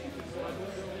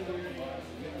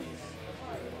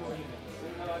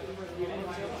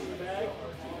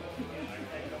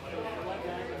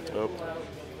 Oh.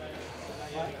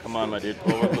 Come on, my dude.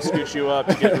 We'll scoot you up,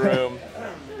 get room.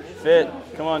 Fit.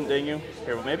 Come on, dang you.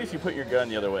 Here, well, maybe if you put your gun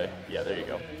the other way. Yeah, there you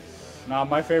go. Now,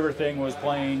 my favorite thing was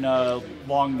playing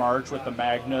Long March with the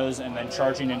Magnas and then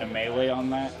charging into melee on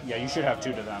that. Yeah, you should have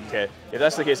 2 to them. Okay, if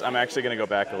that's the case, I'm actually going to go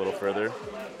back a little further.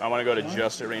 I want to go to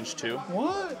just at range 2.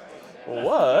 What?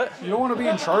 What? You don't want to be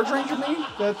in charge range of me?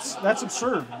 That's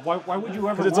absurd. Why would you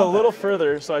ever? Because it's a little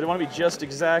further, so I want to be just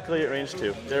exactly at range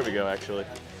 2. There we go, actually.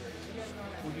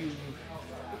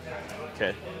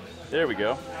 Okay, there we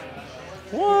go.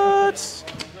 What?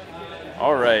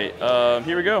 All right,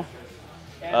 here we go.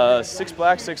 6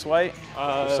 black, 6 white.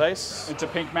 Precise. Into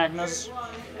pink Magnus.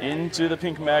 Into the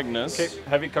pink Magnus. Okay,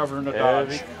 heavy cover and a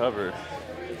dodge. Heavy cover.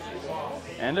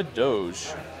 And a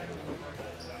doge.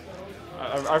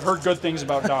 I've heard good things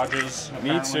about dodges.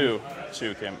 Me too.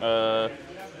 2 came.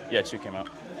 Yeah, 2 came out.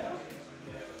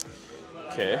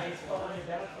 Okay.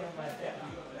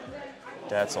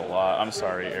 That's a lot. I'm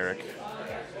sorry, Eric.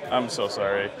 I'm so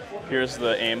sorry. Here's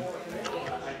the aim.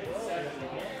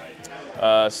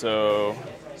 So.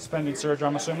 Spending surge,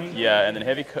 I'm assuming. Yeah, and then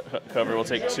heavy cover will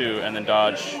take 2, and then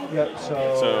dodge. Yep.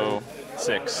 So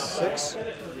 6. 6.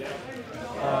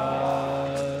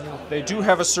 They do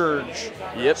have a surge.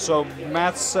 Yep. So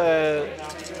Matt said.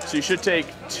 So you should take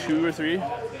 2 or 3.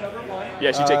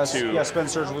 Yes, you take 2. Yeah, spend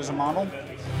surge, lose a model.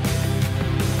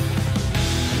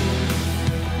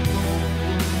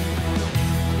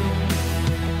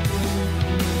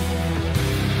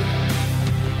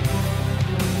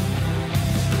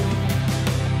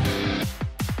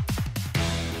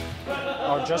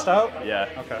 just out? Yeah.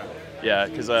 Okay. Yeah,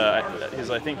 because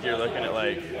I think you're looking at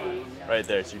like right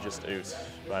there, so you just ooze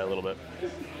by a little bit.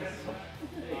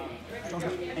 Don't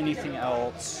have anything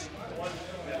else.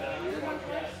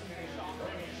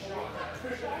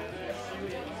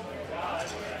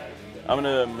 I'm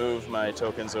gonna move my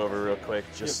tokens over real quick,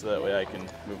 just so that way I can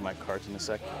move my cards in a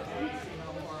sec.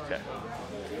 Okay.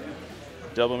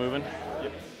 Double moving.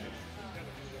 Yep.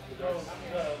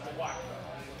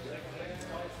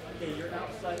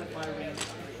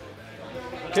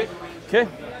 Okay. Okay.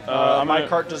 My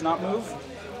cart does not move.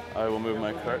 I will move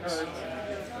my carts.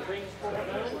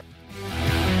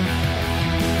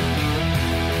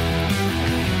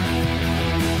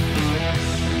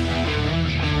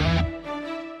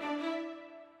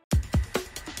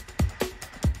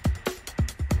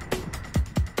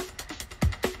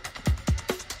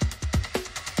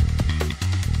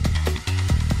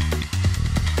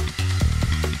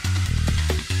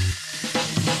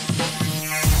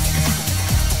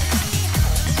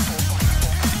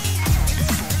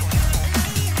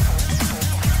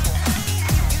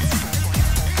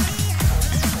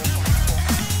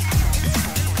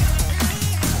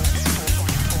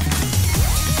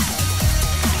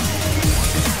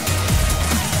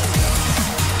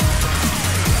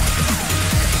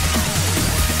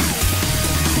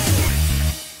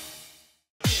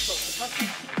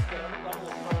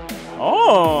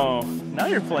 Oh, now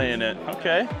you're playing it.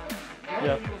 Okay.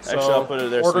 Yep. Actually, So I'll put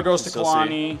it there. order so goes to you can still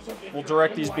see. Kalani. We'll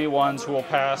direct these B1s who will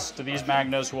pass to these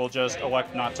Magnas who will just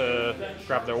elect not to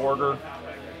grab their order.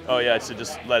 Oh yeah, so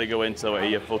just let it go in so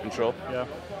you have full control. Yeah.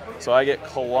 So I get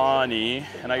Kalani,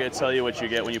 and I get to tell you what you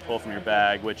get when you pull from your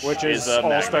bag, which Is a all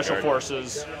Magna special Guard.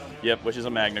 forces. Yep, which is a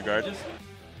Magna Guard.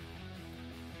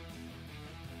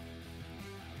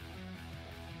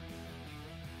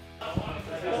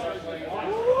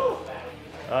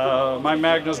 My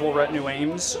Magnas will retinue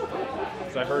aims,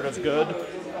 because I heard it's good.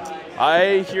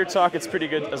 I hear talk it's pretty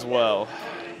good as well.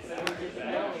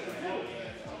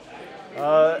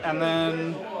 And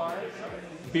then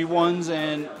B1s,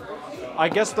 and I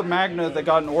guess the Magna that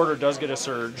got an order does get a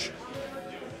surge.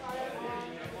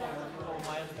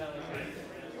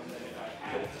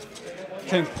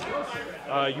 Okay.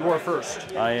 You are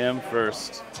first. I am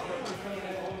first.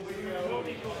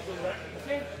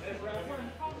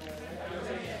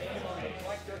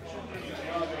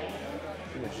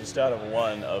 Just out of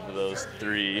one of those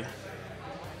three.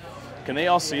 Can they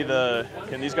all see the?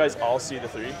 Can these guys all see the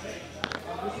three?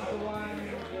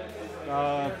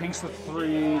 Pink's the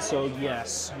 3, so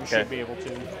yes, you should be able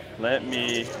to. Let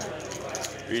me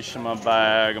reach in my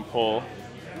bag and pull.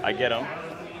 I get them.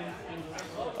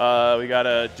 We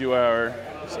gotta do our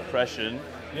suppression.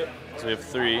 Yep. So we have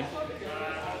 3.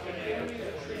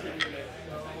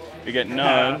 We get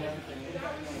none.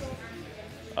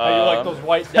 How you like those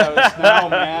white dice now,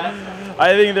 man?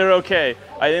 I think they're okay.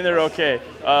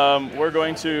 We're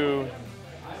going to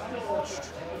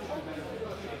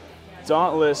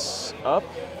Dauntless up.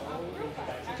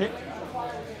 Okay.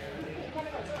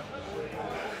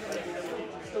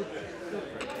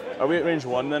 Are we at range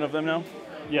 1 then of them now?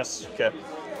 Yes. Okay.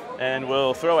 And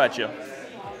we'll throw at you.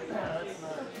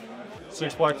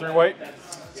 6 black, 3 white.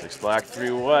 6 black,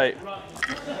 3 white.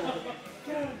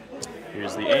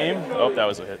 Here's the aim. Oh, that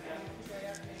was a hit.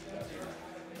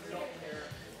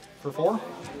 For 4?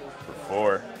 For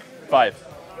 4. 5.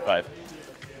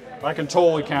 I can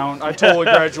totally count. I totally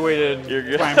graduated You're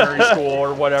good. primary school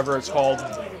or whatever it's called.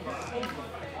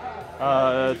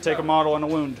 Take a model and a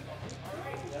wound.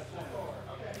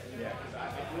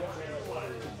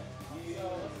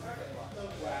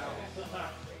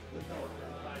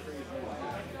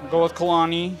 Go with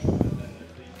Kalani.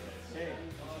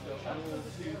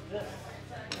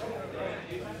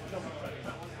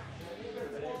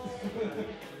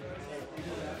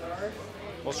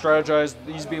 We'll strategize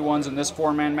these B1s in this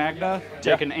 4-man Magna,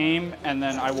 take an aim, and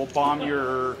then I will bomb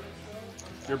your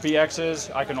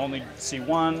BXs. I can only see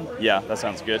 1. Yeah, that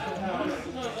sounds good.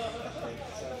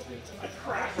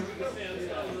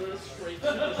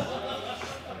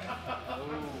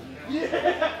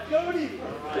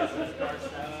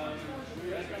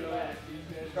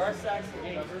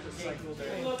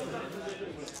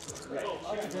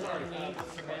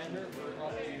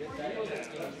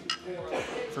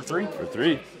 For 3? For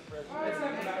 3.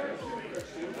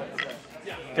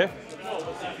 Okay.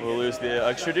 We'll lose the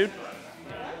extra dude.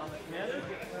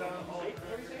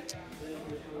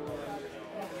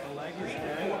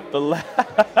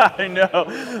 I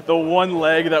know. The one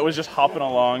leg that was just hopping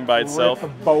along by itself.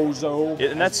 Rip bozo.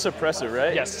 And that's suppressive,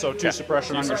 right? Yes, so 2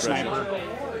 suppression on your sniper.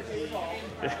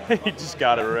 He just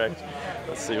got it wrecked.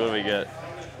 Let's see what we get.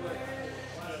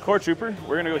 Core Trooper,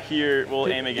 we're gonna go here. We'll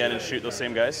aim again and shoot those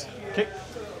same guys. Okay.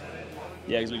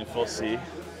 Yeah, because we can full see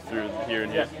through here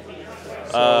and here.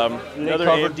 Another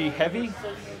cover D heavy.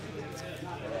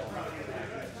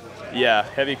 Yeah,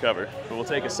 heavy cover. But we'll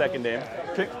take a second aim.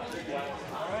 Okay.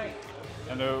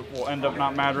 And it will end up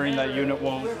not mattering. That unit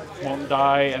won't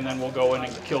die, and then we'll go in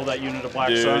and kill that unit of Black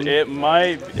Dude, Sun. it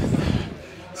might.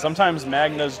 Sometimes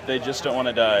Magnas, they just don't want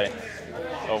to die.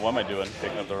 Oh, what am I doing?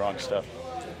 Picking up the wrong stuff.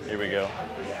 Here we go.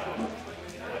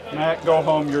 Matt, go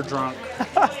home. You're drunk.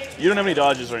 You don't have any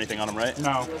dodges or anything on them, right?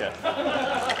 No. Okay.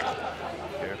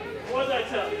 Here. What did I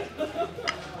tell you?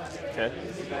 Okay.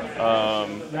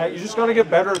 Matt, you just got to get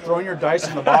better at throwing your dice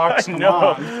in the box. Come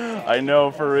on. I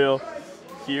know, for real.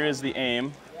 Here is the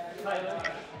aim.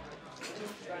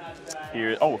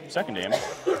 Here, oh, second aim.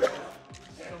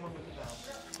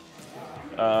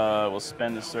 We'll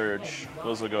spend the surge.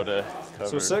 Those will go to cover.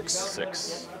 So 6?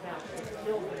 6.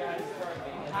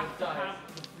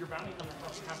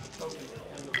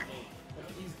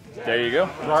 There you go.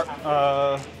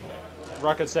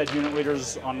 Rocket said unit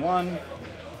leaders on 1.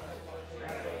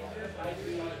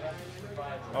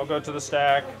 I'll go to the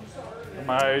stack. Am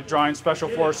I drawing special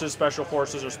forces, or special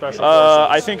forces?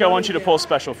 I think I want you to pull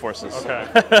special forces.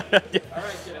 Okay.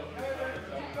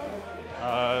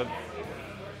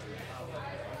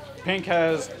 Pink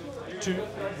has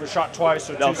was shot twice,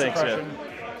 so 2 suppression.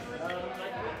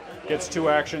 Gets 2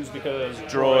 actions because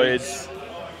droids.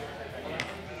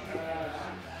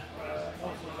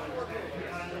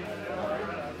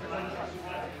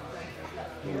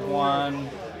 One.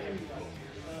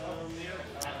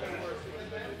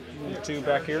 2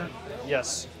 back here.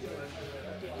 Yes.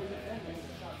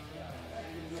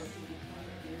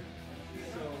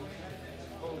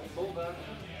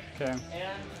 Okay.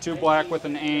 2 black with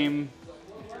an aim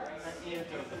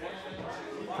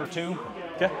for 2.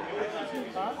 Okay.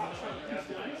 How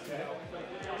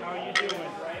are you doing?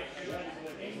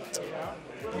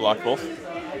 Block both.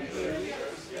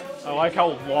 I like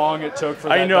how long it took for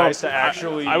that dice to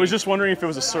actually... I was just wondering if it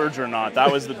was a surge or not.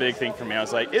 That was the big thing for me. I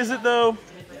was like, is it though?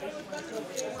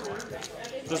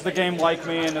 Does the game like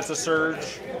me and it's a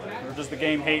surge? Or does the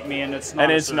game hate me and it's not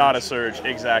And it's not a surge,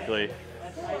 exactly.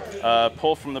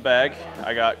 Pull from the bag.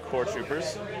 I got Core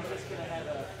Troopers.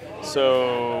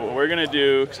 So what we're gonna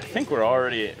do, because I think we're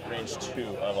already at range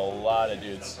 2 of a lot of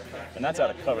dudes. And that's out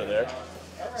of cover there.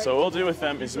 So what we'll do with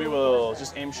them is we will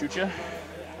just aim shoot you.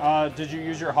 Did you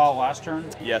use your HA last turn?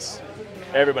 Yes.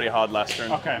 Everybody HA'd last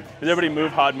turn. Okay. Did everybody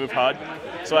move HA'd?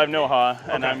 So I have no HA,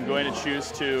 and I'm going to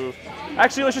choose to...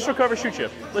 Actually, let's just recover shoot you.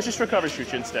 Let's just recover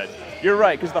shoot you instead. You're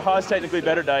right, because the HA is technically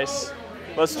better dice.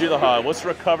 Let's do the HA. Let's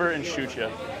recover and shoot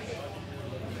you.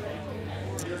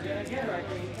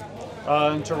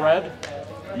 Into red?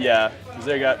 Yeah, because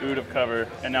they got ood of cover,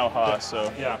 and now HA,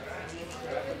 so... Yeah.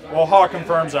 Well, HA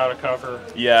confirms out of cover.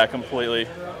 Yeah, completely.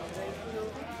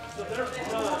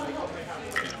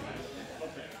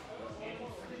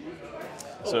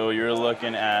 So you're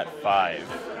looking at 5.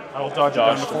 I will dodge it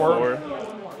down to 4. 4.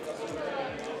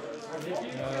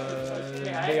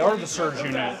 They are the surge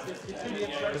unit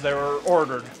because they were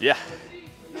ordered. Yeah.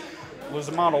 Lose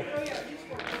the model.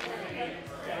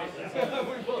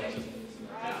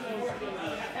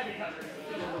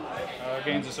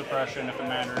 Gains a suppression if it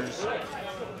matters.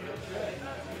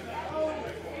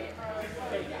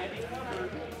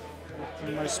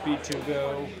 Where my speed 2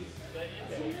 go?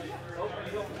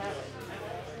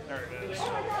 There it is.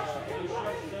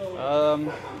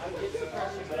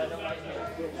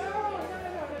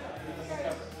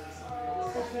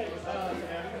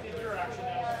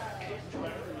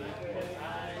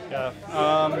 Yeah.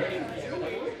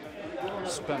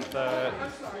 Spent that.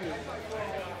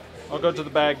 I'll go to the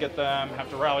bag, get them, have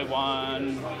to rally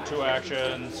 1, 2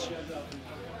 actions.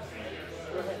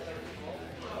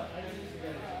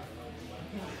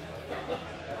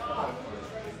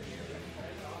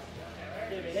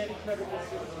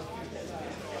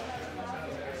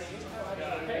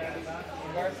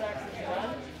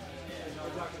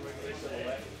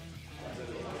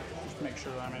 Just make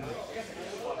sure that I'm in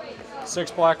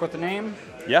 6 black with the name.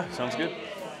 Yeah, sounds good.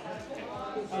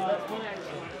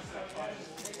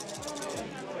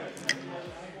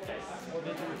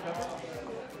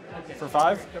 For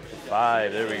 5?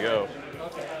 5, there we go.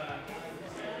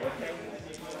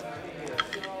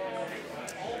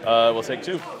 We'll take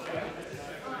 2.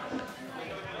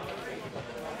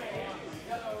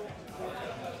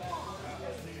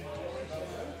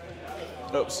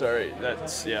 Oh, sorry,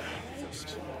 that's, yeah.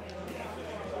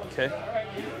 Okay.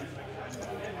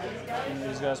 And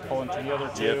these guys pull into the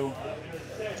other 2.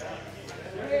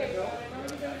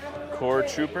 Core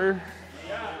Trooper.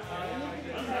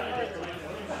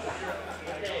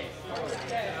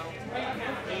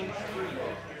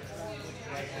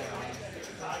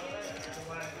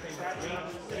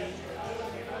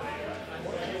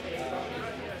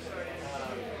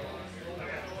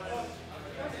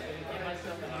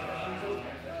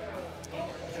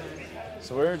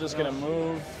 So we're just gonna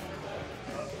move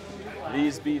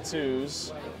these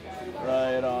B2s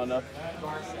right on up.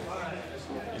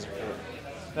 These are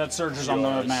for That surges on the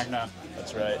yours. Magna.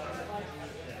 That's right.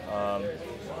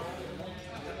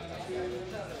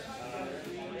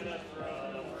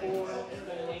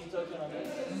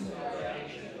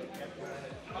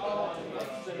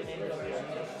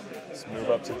 Let's move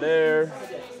up to there.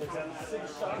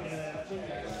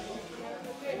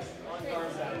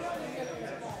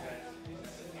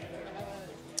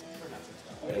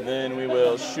 And then we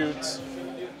will shoot.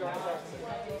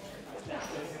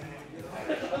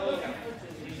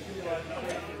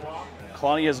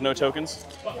 Kalani has no tokens.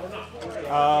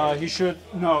 He should,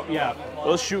 no, yeah.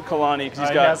 We'll shoot Kalani because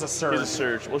He got has a surge. He's a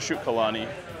surge. We'll shoot Kalani.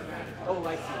 Oh,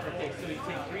 I see. Okay, so you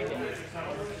take 3 damage.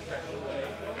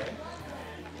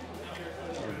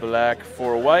 Black,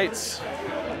 4 whites,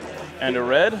 and a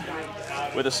red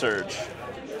with a surge.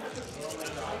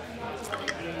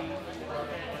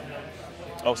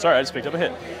 Oh, sorry, I just picked up a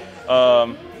hit.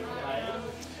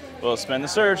 We'll spend the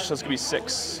surge, so it's gonna be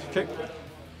 6. Okay.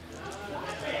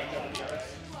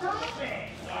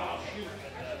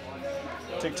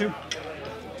 Take 2.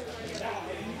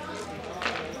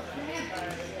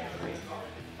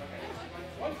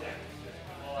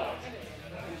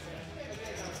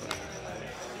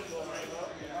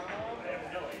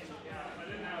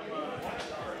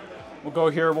 We'll go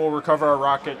here, we'll recover our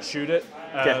rocket, shoot it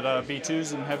at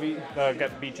B2s and heavy,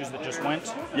 get B2s that just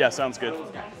went. Yeah, sounds good.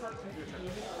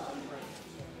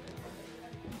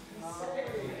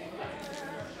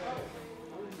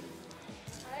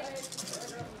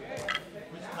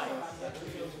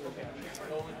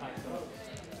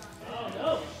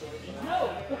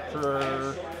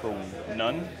 For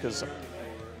none, because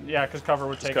Yeah, because cover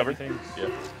would take covered. everything. Yeah.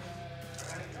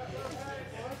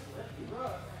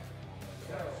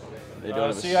 They don't have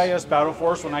a CIS Battle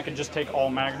Force when I can just take all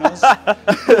Magnas.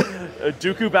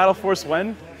 Dooku Battle Force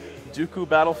when? Dooku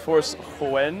Battle Force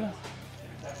when?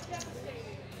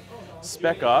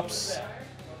 Spec Ops.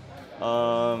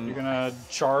 You're gonna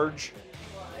charge.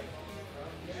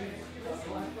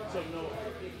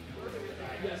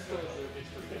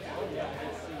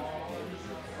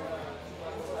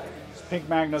 Pink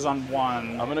Magna's on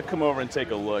 1. I'm gonna come over and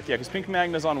take a look. Yeah, because Pink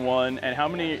Magna's on 1, and how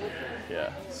many?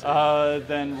 Yeah,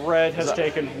 Then red has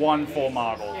taken 1 full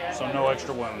model, so no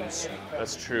extra wounds.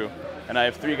 that's true. And I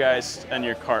have 3 guys in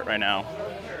your cart right now.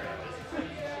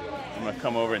 I'm gonna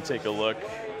come over and take a look.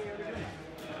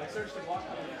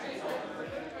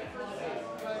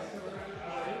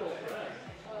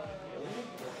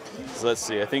 So let's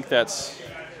see. I think that's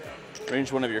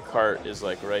range 1 of your cart is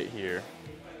like right here.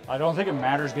 I don't think it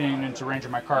matters getting into range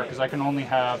of my cart because I can only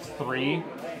have 3.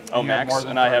 Oh, You have max, more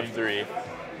than and I have 3.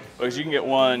 Because you can get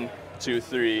 1, 2,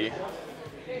 3.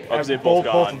 Oh, 'cause they've both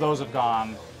Both gone. of those have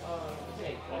gone.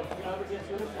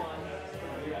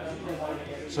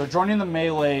 So joining the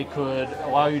melee could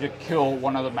allow you to kill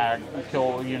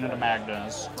kill a unit of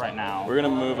Magnas right now. We're gonna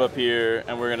move up here,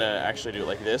 and we're gonna actually do it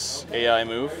like this. AI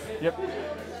move, Yep.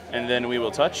 and then we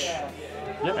will touch,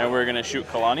 Yep. and we're gonna shoot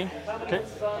Kalani. Okay.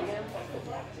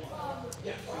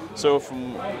 So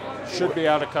from, Should be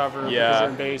out of cover Yeah. because you're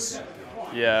in base.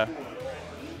 yeah,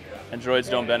 and droids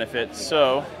don't benefit.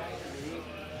 So,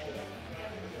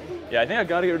 yeah, I think I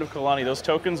gotta get rid of Kalani. Those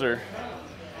tokens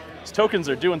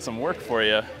are doing some work for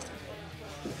you.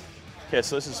 Okay,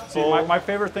 so this is See, full. my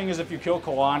favorite thing is if you kill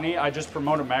Kalani, I just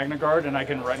promote a Magna Guard and I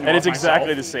can retinue And it's off myself.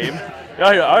 exactly the same.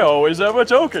 I always have a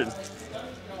token.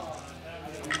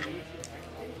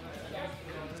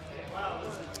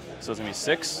 So it's gonna be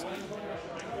 6.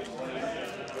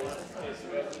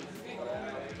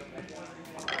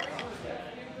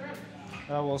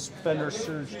 Will Spender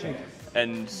Surge take?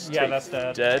 And Yeah, take that's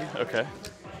dead. Dead. Okay.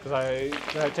 Because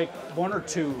did I take 1 or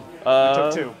 2? I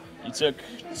took 2. You took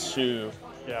 2.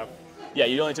 Yeah. Yeah,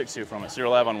 you only took 2 from it, so you're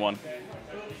alive on 1.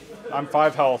 I'm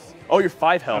 5 health, Oh, you're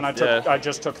 5 health. and I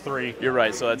just took 3. You're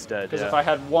right, so that's dead. Because Yeah. if I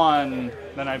had 1,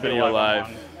 then I'd be Then you're alive.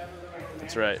 alive.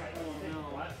 That's right.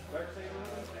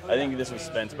 I think this was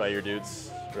spent by your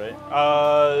dudes, right?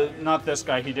 Not this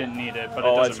guy. He didn't need it, but it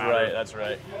Oh, doesn't that's matter. right. That's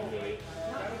right.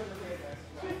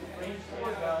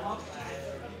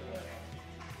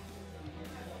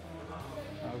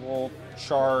 I will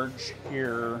charge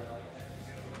here.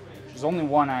 There's only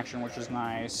 1 action, which is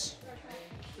nice.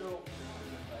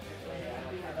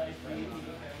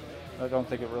 I don't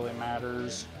think it really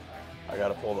matters. I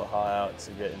gotta pull the Ha out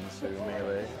to get into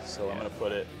melee, so I'm gonna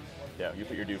put it. Yeah, you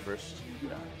put your do first. Yeah.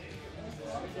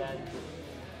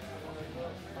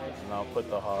 And I'll put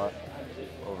the Ha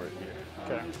over here.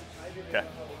 Okay. Okay.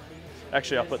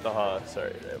 Actually, I'll put the Ha.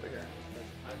 Sorry, right over here.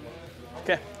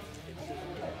 Okay.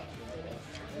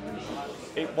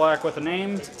 8 black with a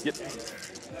name. Yep.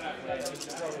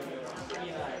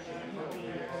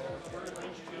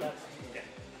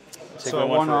 Take So my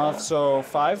one for- off, so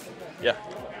 5. Yeah.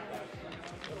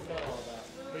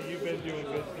 But you've been doing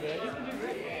good today.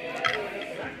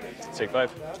 Take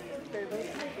 5.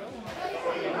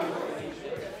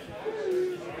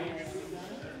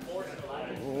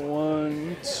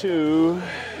 One, 2,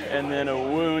 and then a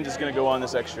wound is gonna go on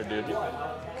this extra dude.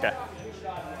 Okay.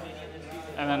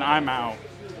 And then I'm out.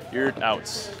 You're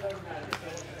out.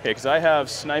 Okay, because I have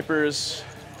snipers,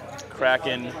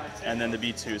 Kraken, and then the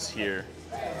B2s here.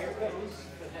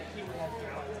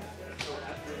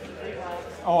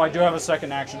 Oh, I do have a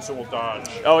second action, so we'll dodge.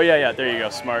 Oh yeah, there you go.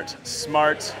 Smart.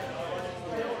 Smart.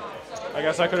 I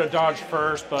guess I could have dodged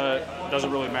first, but it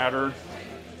doesn't really matter.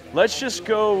 Let's just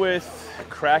go with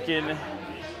Kraken.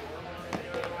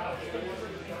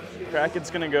 Kraken's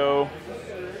gonna go.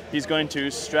 He's going to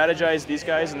strategize these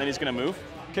guys, and then he's gonna move.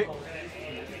 Okay.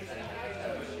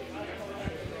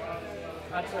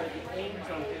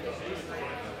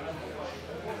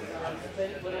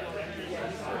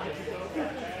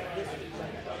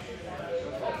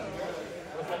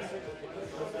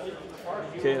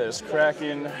 Okay, there's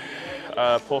Kraken.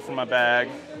 Pull from my bag.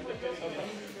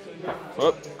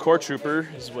 Oh, Core Trooper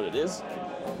is what it is.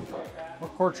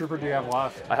 What core trooper do you have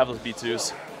left? I have those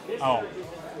B2s. Oh.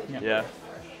 Yeah.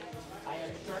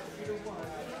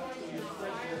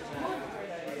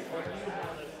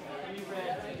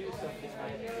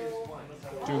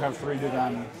 Do you have 3 to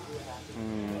them?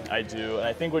 I do. And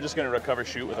I think we're just going to recover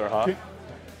shoot with our hawk. Okay.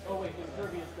 Oh wait,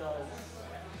 Impervious does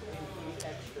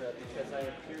extra because I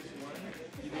have Pierce 1.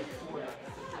 You get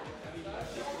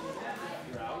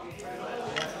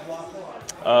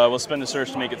 4. We'll spend the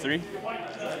surge to make it 3.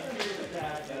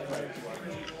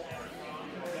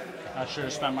 I should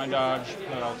have spent my dodge,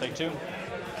 but I'll take 2.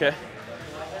 Okay.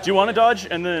 Do you want to dodge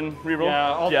and then reroll?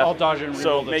 Yeah, I'll dodge it and reroll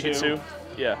So the make it 2. 2.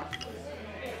 Yeah.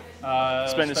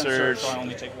 Spend the surge. so I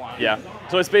only take 1. Yeah.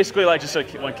 So it's basically like just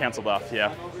like one canceled off.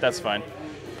 Yeah, that's fine.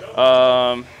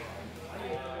 And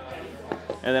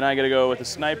then I got to go with the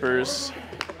snipers.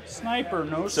 Sniper,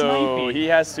 no So sniping. he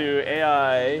has to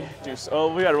AI do.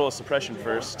 Oh, we got to roll a suppression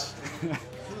first.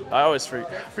 I always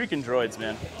freaking droids,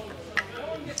 man.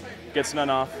 Gets none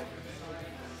off.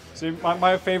 See,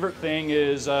 my favorite thing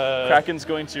is Kraken's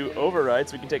going to override,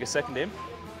 so we can take a second aim.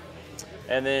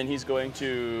 And then he's going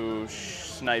to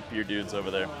snipe your dudes over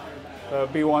there.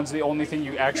 B1's the only thing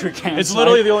you actually can. It's snipe.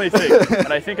 literally the only thing.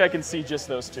 And I think I can see just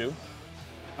those 2.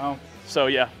 Oh, So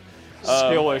yeah.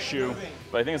 skill issue.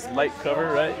 But I think it's light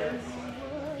cover, right?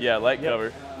 Yeah, light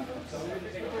cover.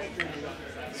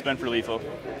 Spend for lethal.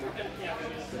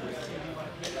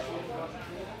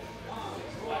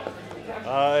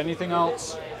 Anything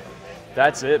else?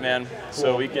 That's it, man. So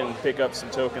Cool. we can pick up some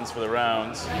tokens for the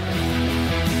rounds.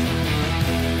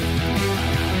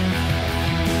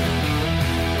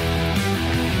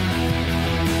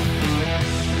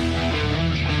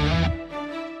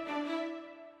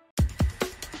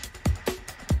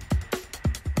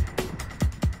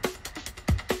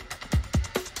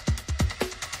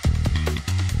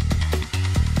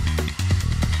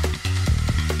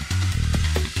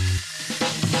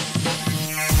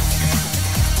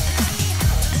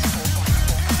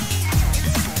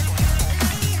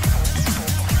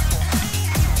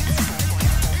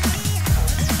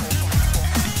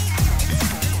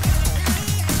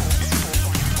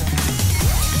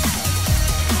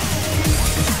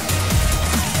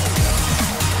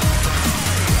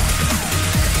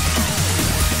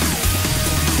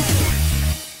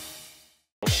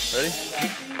 Ready?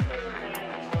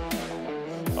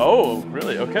 Oh,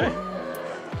 really? Okay.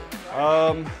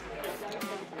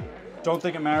 Don't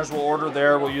think it matters. We'll order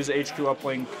there. We'll use HQ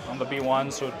uplink on the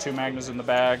B1, so 2 Magnas in the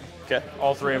bag. Okay.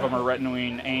 All 3 of them are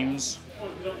retinuing aims.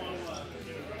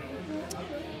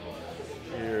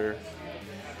 Here.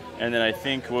 And then I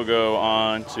think we'll go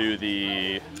on to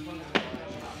the.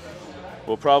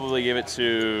 We'll probably give it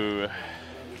to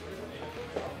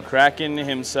Kraken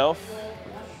himself.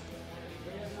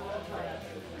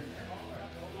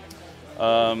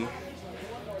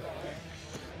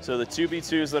 So the 2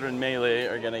 B2s that are in melee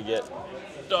are gonna get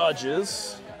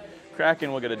dodges.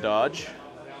 Kraken will get a dodge.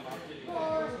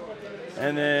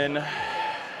 And then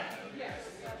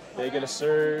they get a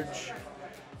surge,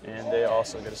 and they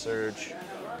also get a surge.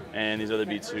 And these other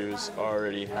B2s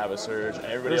already have a surge, and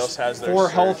everybody else has their 4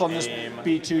 health surge on this aim.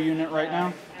 B2 unit right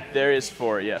now. There is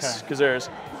 4, yes, Okay. because there's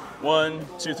 1,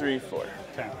 2, 3, 4.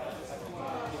 Okay.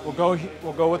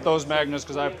 We'll go with those Magnas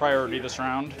because I have priority this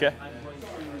round. Okay.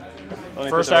 Let me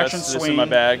First put the action, rest of this swing. in my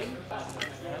bag.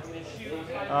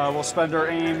 We'll spend our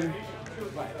aim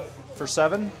for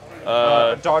 7.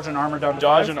 Dodge and armor down to 5.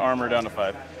 Dodge and armor down to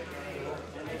 5.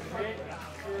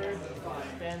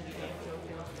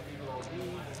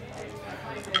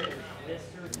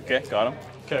 Okay, got him.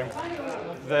 Okay.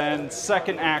 Then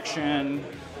second action.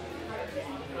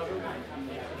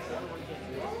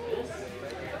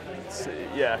 Let's see.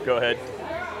 Yeah, go ahead.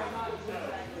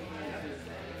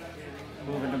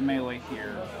 Move into melee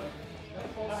here.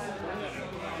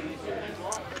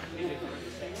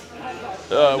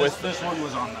 This one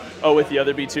was on them. Oh, with the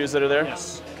other B2s that are there?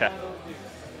 Yes. Okay.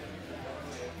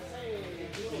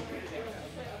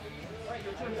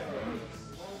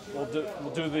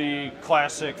 We'll do the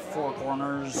classic 4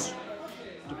 corners.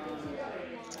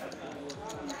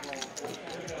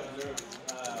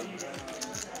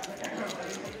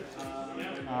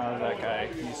 That guy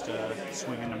needs to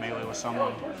swing into melee with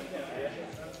someone.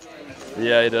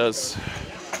 Yeah, he does.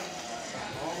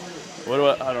 What do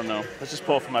I don't know. Let's just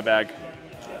pull from my bag.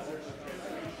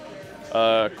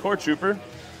 Core Trooper.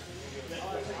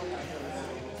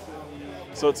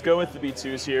 So let's go with the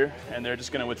B2s here, and they're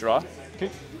just going to withdraw. Okay.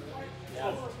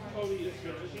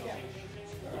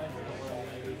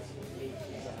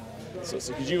 So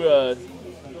could you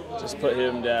just put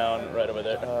him down right over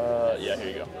there? Yeah, here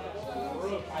you go.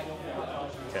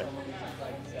 Okay.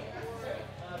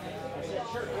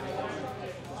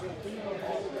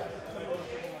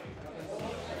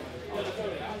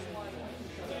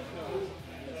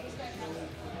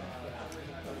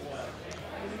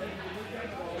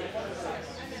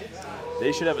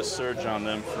 They should have a surge on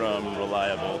them from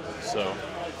reliable, so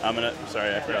I'm gonna.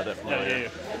 Sorry, I forgot that from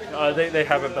earlier. They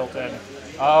have it built in.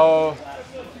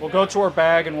 We'll go to our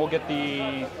bag and we'll get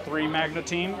the 3 Magna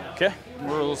team. Okay.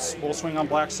 We'll swing on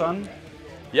Black Sun.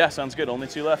 Yeah, sounds good. Only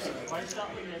 2 left.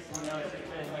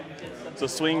 So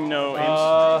swing, no aims.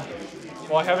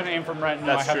 Well, I have an aim from Retinue.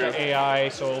 That's I have true. the AI,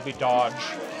 so it'll be dodge.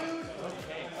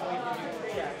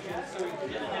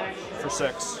 For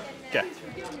 6. Okay.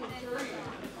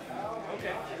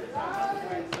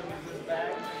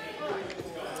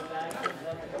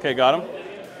 Okay, got him.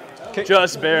 Okay.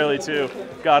 Just barely, too.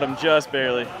 Got him just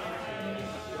barely.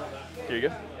 Here you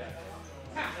go.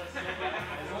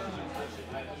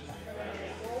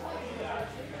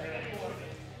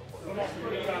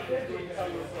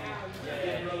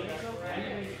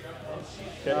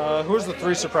 Who's the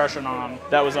 3 suppression on?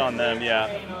 That was on them, yeah.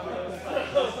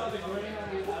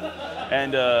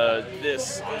 And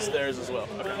this is theirs as well.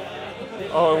 Okay.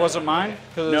 Oh, it wasn't mine?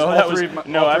 No, that was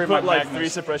no. I of my put like Magnus. 3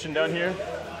 suppression down here.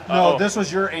 No, Oh. this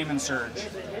was your aim and surge.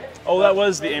 Oh, that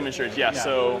was the aim and surge. Yeah. Yeah.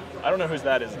 So I don't know whose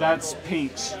that is. That's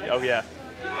Pink's. Oh yeah.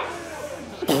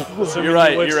 So You're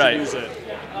right. Wits You're to right. Use it.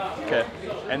 Okay.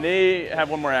 And they have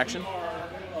one more action.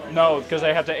 No, because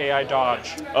they have to AI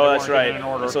dodge. Oh, They that's weren't given right. an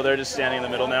order. So they're just standing in the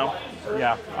middle now.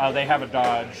 Yeah, they have a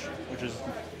dodge, which is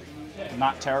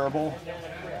not terrible.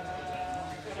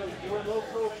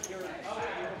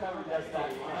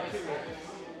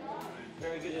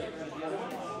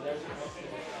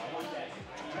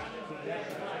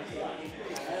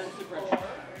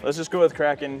 Let's just go with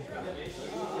Kraken.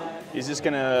 He's just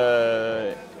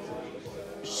gonna.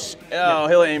 Oh,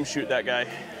 he'll aim shoot that guy.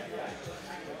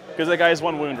 Because that guy has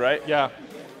 1 wound, right? Yeah.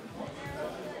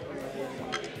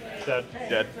 Dead.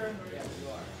 Dead.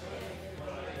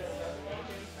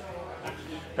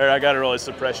 Here, I gotta roll his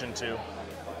suppression too.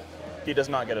 He does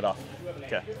not get it off.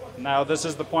 Okay. Now this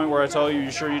is the point where I tell you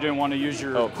sure you didn't want to use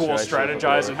your cool sorry, I should've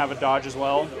strategize and have a dodge as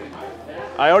well.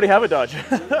 I already have a dodge.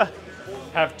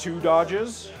 Have 2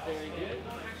 dodges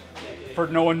for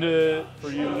you to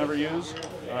never use.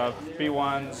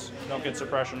 B1s don't get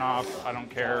suppression off. I don't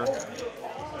care.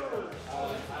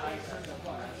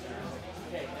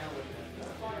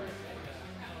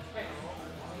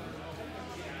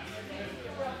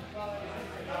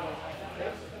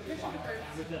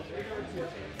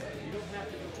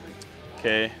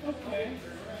 Okay.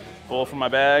 Pull from my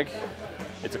bag.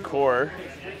 It's a core.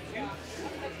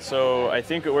 So I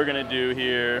think what we're gonna do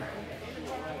here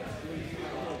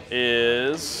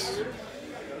is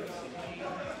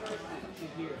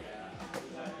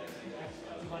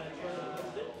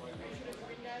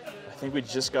I think we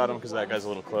just got him because that guy's a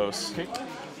little close. Okay.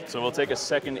 So we'll take a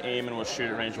second aim and we'll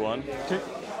shoot at range 1. Okay.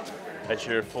 At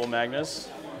your full Magnus.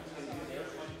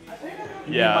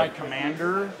 You mean my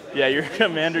commander? Yeah, your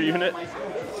commander unit.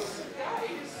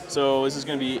 So this is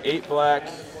going to be 8 black,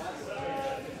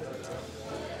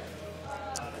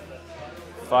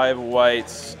 5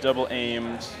 whites, double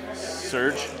aimed,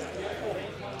 surge.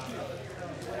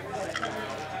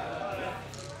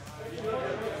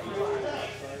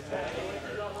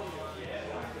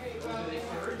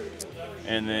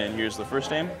 And then here's the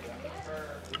first aim.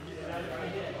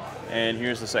 And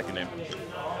here's the second name.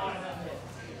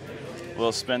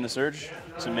 We'll spend the surge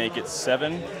to make it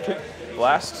 7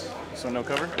 blast, so no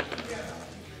cover.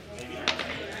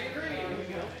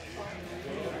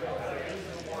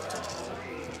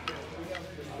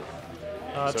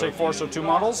 Take 4, so 2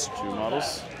 models. 2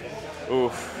 models.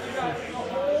 Oof.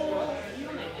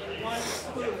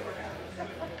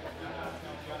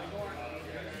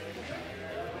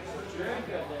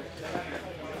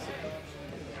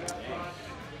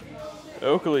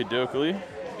 Oakley dokley.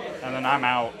 And then I'm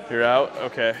out. You're out?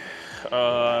 Okay.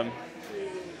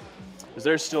 Is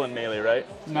they're still in melee, right?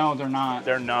 No, they're not.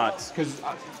 They're not. Because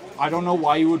I don't know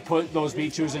why you would put those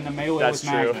B2s into melee That's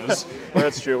with true. Magnus.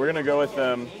 That's true. We're going to go with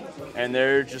them, and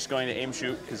they're just going to aim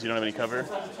shoot because you don't have any cover.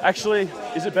 Actually,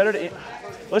 is it better to aim?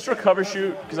 Let's recover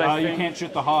shoot because I think... You can't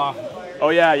shoot the Ha. Oh,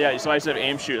 yeah, yeah. So I just have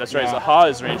aim shoot. That's right. Yeah. So the Ha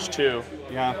is range 2.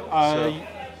 Yeah.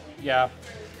 Yeah.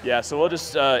 Yeah, so we'll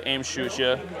just aim shoot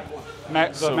you.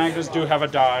 The Magnus do have a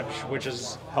dodge, which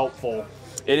is helpful.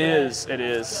 It is. It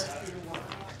is.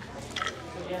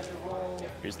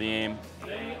 Here's the aim.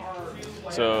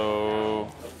 So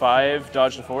 5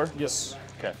 dodge to 4? Yes.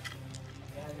 Okay.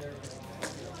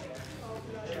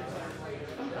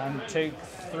 And take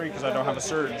 3 because I don't have a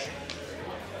surge.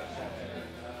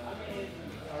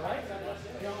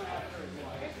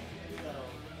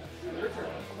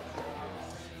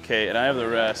 Okay, and I have the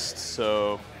rest,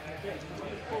 so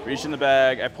reach in the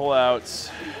bag, I pull out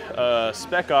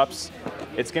Spec Ops.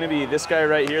 It's gonna be this guy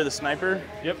right here, the sniper.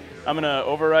 Yep. I'm gonna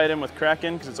override him with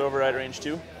Kraken because it's override range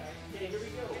 2.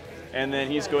 And then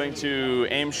he's going to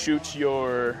aim shoot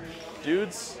your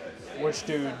dudes. Which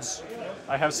dudes?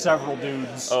 I have several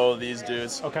dudes. Oh, these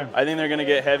dudes. Okay. I think they're gonna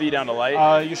get heavy down to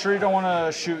light. You sure you don't want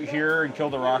to shoot here and kill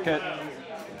the rocket?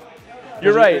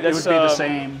 You're right. It would be the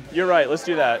same. You're right. Let's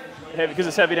do that. Because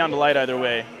it's heavy down to light either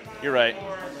way. You're right.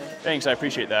 Thanks. I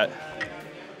appreciate that.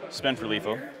 Spend for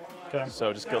lethal. Okay.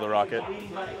 So just kill the rocket.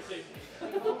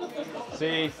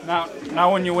 See,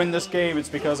 now when you win this game, it's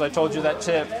because I told you that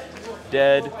tip.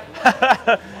 Dead.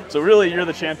 So really, you're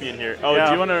the champion here. Oh, Yeah.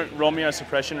 do you want to roll me a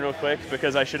suppression real quick?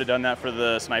 Because I should have done that for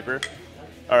the sniper.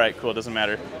 All right, cool. Doesn't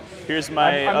matter. Here's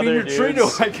my I mean, other you're treating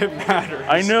dudes. it like it matters.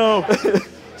 I know.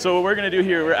 So what we're gonna do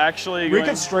here, we're actually We going...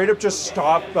 could straight up just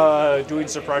stop doing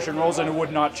suppression rolls and it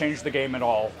would not change the game at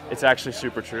all. It's actually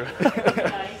super true.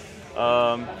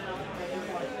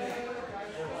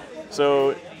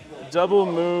 So double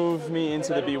move me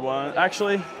into the B1.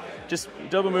 Actually, just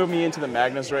double move me into the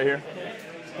Magnus right here.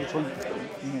 Which one?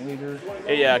 Unit leader.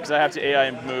 Yeah, because I have to AI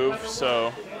and move, so...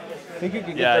 I think you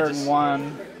could get Yeah, there just- in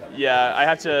 1. Yeah, I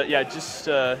have to, yeah,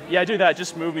 do that.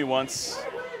 Just move me once.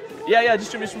 Yeah,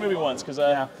 just move me once, because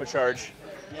for charge.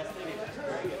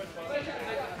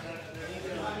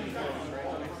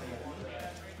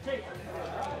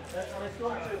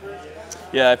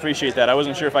 Yeah, I appreciate that. I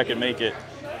wasn't sure if I could make it.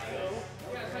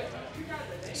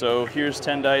 So here's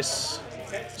 10 dice,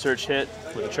 search hit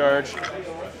with a charge.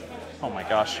 Oh my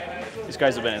gosh, these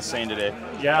guys have been insane today.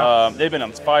 Yeah. They've been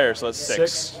on fire, so that's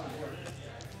 6.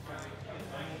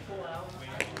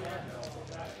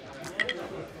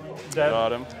 Dead.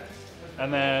 Got him.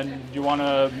 And then you want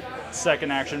to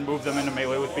second action move them into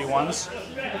melee with B1s?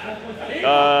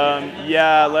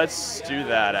 Yeah, let's do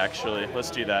that actually. Let's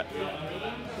do that.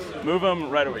 Move them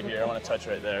right over here. I want to touch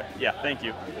right there. Yeah, thank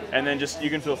you. And then just,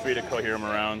 you can feel free to cohere them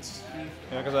around.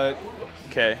 Yeah, because I...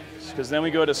 Okay, because then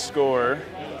we go to score.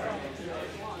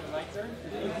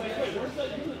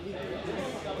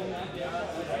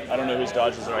 I don't know whose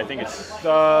dodges are. I think it's...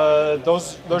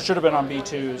 those should have been on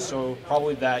B2s, so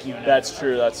probably that unit. That's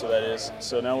true, that's what that is.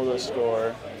 So now we'll go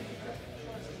score.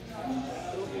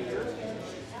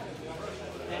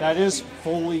 That is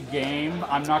fully game.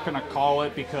 I'm not going to call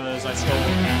it because I still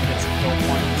can't get some kill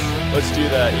points. Let's do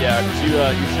that, yeah, because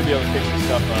you should be able to pick some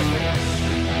stuff up.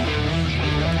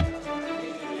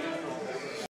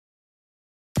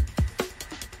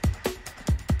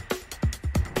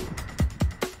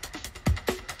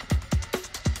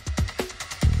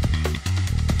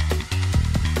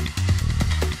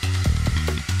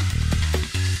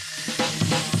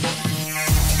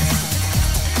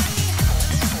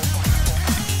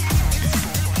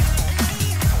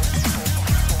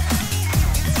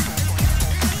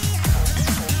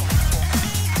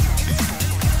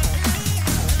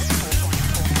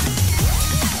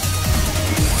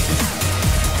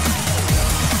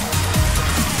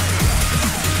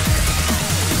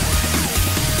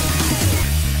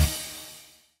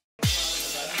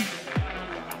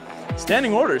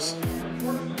 Standing orders.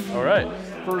 All right.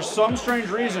 For some strange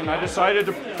reason, I decided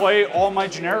to play all my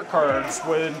generic cards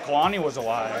when Kalani was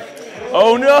alive.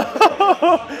 Oh no!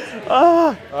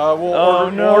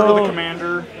 We'll no. order the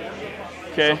commander.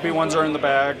 Okay. B1s are in the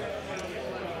bag.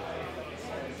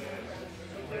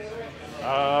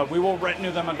 We will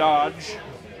retinue them a dodge.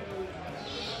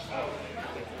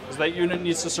 Because that unit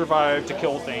needs to survive to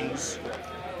kill things.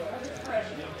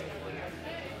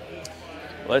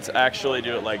 Let's actually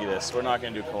do it like this. We're not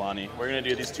going to do Kalani. We're going to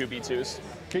do these 2 B2s.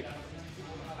 Okay.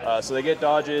 So they get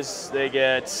dodges, they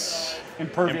get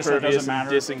Impervious, that doesn't and matter.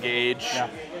 disengage. Yeah.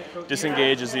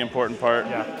 Disengage is the important part.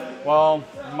 Yeah. Well,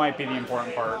 might be the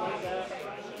important part.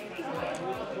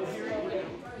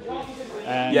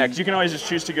 And Yeah, because you can always just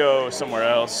choose to go somewhere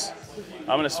else.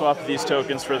 I'm going to swap these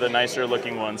tokens for the nicer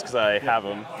looking ones because I have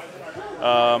them.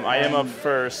 I am up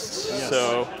first, Yes.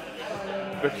 so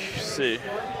let's see.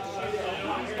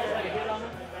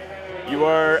 You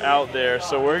are out there,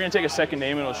 so we're going to take a second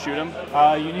name and we'll shoot him.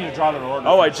 you need to draw the order.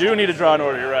 Oh, I do need to draw an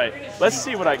order, you're right. Let's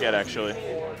see what I get, actually.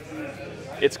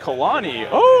 It's Kalani.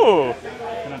 Oh!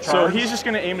 Gonna So charge? he's just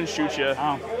going to aim and shoot you.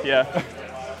 Oh. Yeah.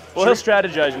 Well, he'll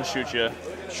strategize and shoot you.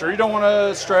 Sure you don't want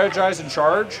to strategize and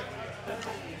charge?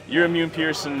 You're immune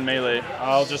pierce and melee.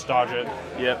 I'll just dodge it.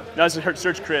 Yep. No, it's a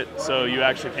search crit, so you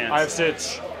actually can't. I have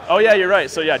Sitch. Oh, yeah, you're right.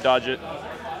 So, yeah, dodge it.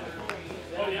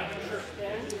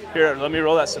 Here, let me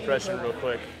roll that suppression real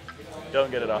quick. Don't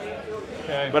get it off.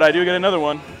 Okay. But I do get another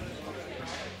one.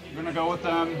 I'm gonna go with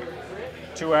them.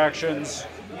 2 actions.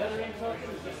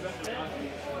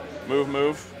 Move,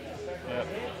 move. Yep.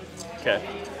 Okay.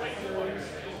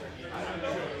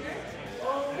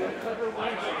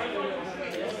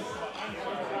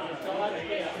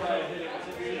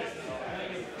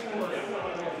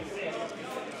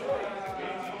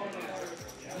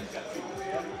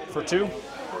 For 2.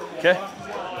 Okay.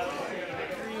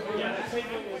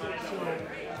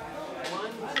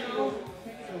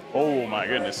 Oh my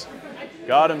goodness.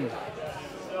 Got him.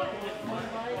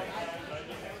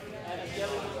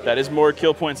 That is more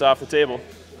kill points off the table.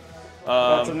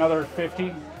 That's another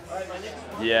 50.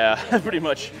 Yeah, pretty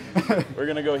much. We're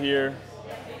gonna go here.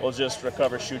 We'll just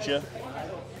recover shoot you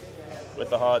with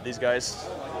the hot these guys,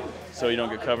 so you don't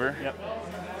get cover. Yep.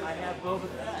 I have Boba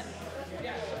Fett.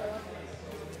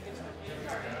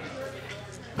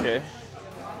 Okay.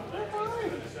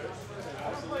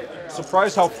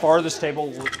 Surprised how far this table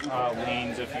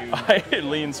leans if you... It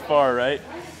leans far right.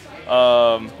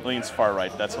 Leans far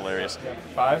right. That's hilarious.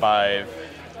 5? 5.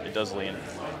 It does lean.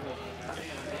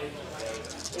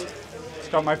 It's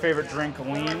got my favorite drink,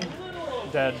 lean.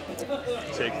 Dead.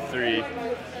 Take 3.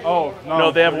 Oh, no.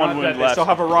 No, they have they're 1 not wound dead. left. They still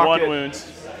have a rocket. 1 wound.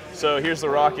 So here's the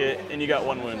rocket, and you got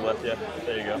 1 wound left. Yeah,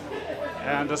 there you go.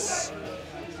 And this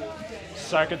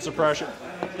second suppression.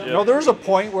 Yep. You know, there was a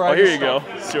point where I Oh, here just you go.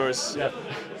 stopped- It's yours. Yeah.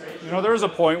 You know, there was a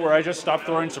point where I just stopped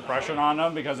throwing suppression on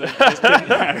them because it just didn't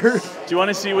matter. Do you want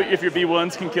to see if your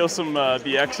B1s can kill some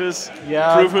BXs?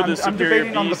 Yeah, Prove who I'm the superior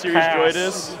debating on B the series pass. droid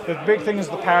is? The big thing is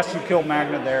the pass. You kill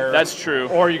Magna there. That's true.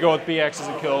 Or you go with BXs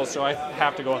and kills, so I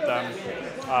have to go with them.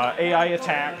 AI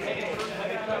attack.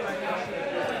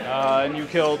 And you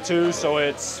kill 2, so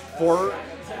it's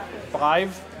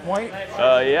 5 white.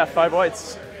 Yeah, 5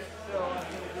 whites.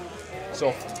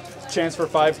 So chance for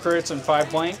 5 crits and 5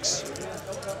 blanks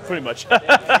Pretty much.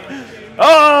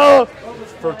 Oh!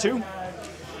 for 2.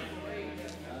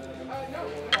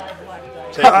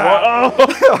 Take 1.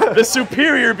 Oh! The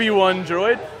superior B1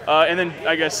 droid. And then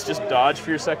I guess just dodge for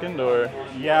your second, or?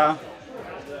 Yeah.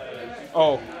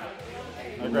 Oh,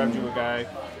 I grabbed you a guy.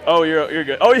 Oh, you're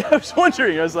good. Oh, yeah, I was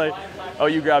wondering. I was like, oh,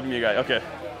 you grabbed me a guy. Okay.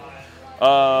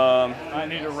 I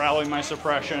need to rally my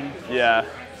suppression. Yeah.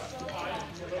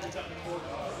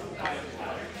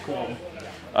 Cool.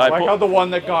 I like pull- how the one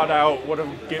that got out would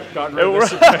have gotten rid of the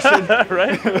suppression.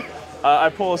 Right? I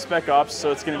pull a spec ops,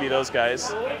 so it's going to be those guys.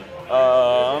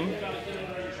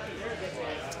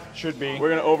 Should be. We're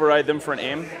going to override them for an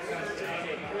aim.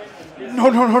 No.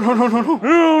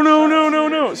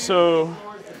 No. So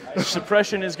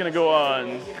suppression is going to go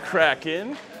on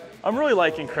Kraken. I'm really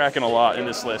liking Kraken a lot in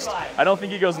this list. I don't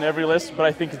think he goes in every list, but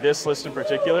I think this list in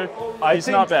particular, he's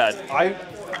not bad.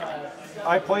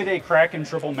 I played a Kraken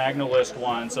triple Magna list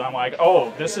once, and I'm like,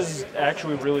 oh, this is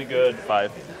actually really good.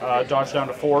 5. Dodge down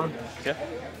to 4. Okay.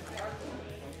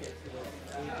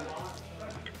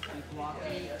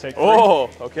 Take 3. Oh,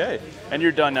 okay. And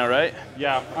you're done now, right?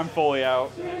 Yeah, I'm fully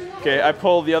out. Okay, I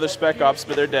pulled the other spec ops,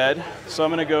 but they're dead. So I'm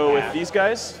going to go with these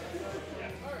guys.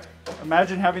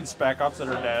 Imagine having spec ops that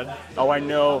are dead. Oh, I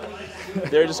know.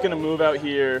 They're just going to move out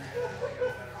here,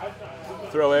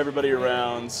 throw everybody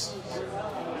around,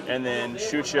 and then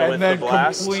shoot you with And then the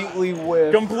blast. completely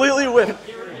whiff. Completely whip.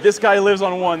 This guy lives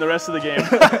on 1 the rest of the game.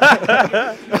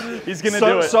 He's going to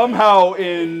do it. Somehow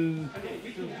in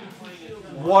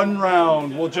 1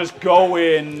 round, we'll just go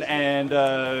in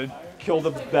and kill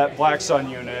that Black Sun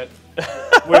unit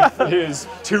with his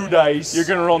 2 dice. You're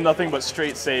going to roll nothing but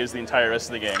straight saves the entire rest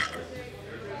of the game.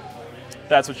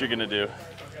 That's what you're going to do.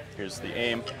 Here's the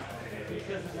aim.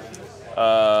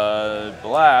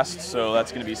 Blast, so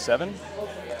that's going to be 7.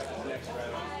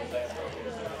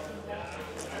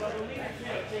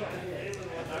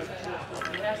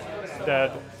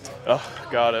 Dead. Oh,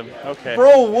 got him. Okay.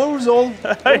 Bro, what was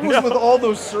with all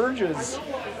those surges?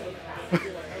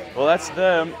 Well, that's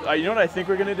them. You know what I think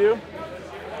we're going to do?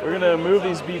 We're going to move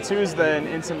these B2s then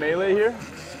into melee here.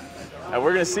 And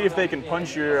we're going to see if they can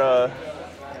punch your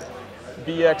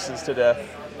BXs to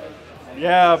death.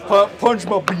 Yeah, punch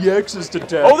my BXs to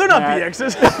death. Oh, they're not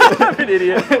BXs. I'm an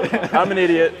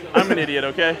idiot. I'm an idiot,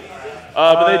 okay?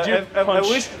 But they do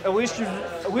punch. At least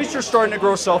you're starting to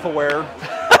grow self-aware.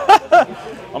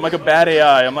 I'm like a bad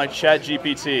AI. I'm like Chat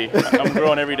GPT. I'm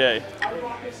growing every day.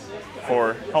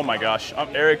 Oh my gosh.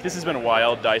 Eric, this has been a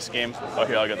wild dice game. Oh,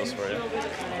 here, I'll get this for you.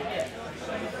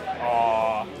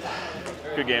 Aw.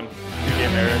 Good game. Good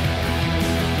game, Eric.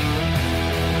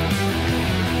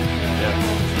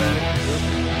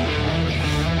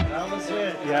 That was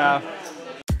it. Yeah.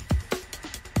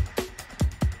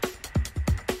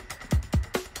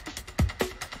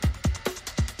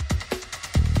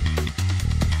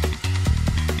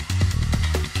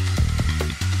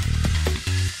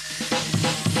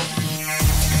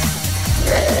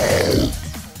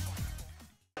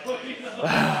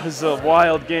 This is a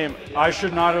wild game. I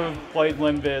should not have played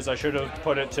Limviz. I should have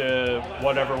put it to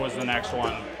whatever was the next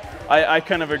one. I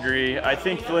kind of agree. I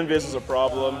think Limviz is a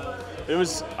problem.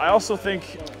 I also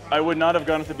think I would not have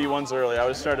gone with the B1s early. I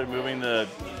would have started moving the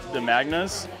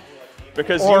Magnas.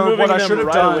 Because you're moving them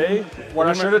right away. What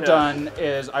I should have done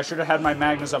is I should have had my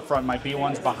Magnas up front, my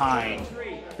B1s behind.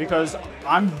 Because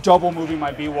I'm double moving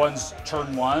my B1s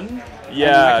turn 1. Yeah,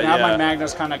 and I can have my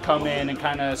Magnas kind of come in and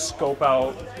kind of scope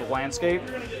out the landscape.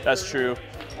 That's true.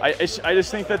 I just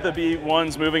think that the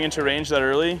B1s moving into range that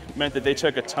early meant that they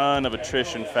took a ton of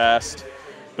attrition fast.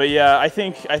 But yeah, I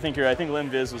think you're right. I think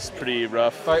Limviz was pretty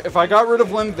rough. If I got rid of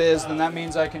Limviz, then that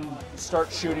means I can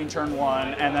start shooting turn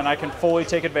 1, and then I can fully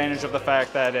take advantage of the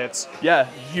fact that it's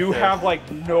you have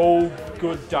like no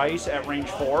good dice at range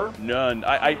 4. None.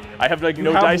 I have like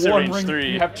no dice at range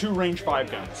 3. You have 2 range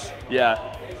 5 guns. Yeah.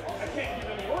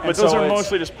 But those are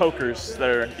mostly just pokers that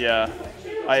are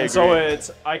I agree.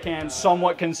 So I can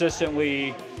somewhat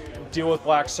consistently deal with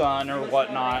Black Sun or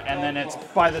whatnot, and then it's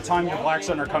by the time your Black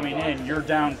Sun are coming in, you're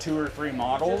down 2 or 3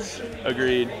 models.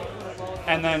 Agreed.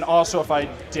 And then also if I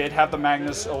did have the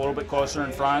Magnus a little bit closer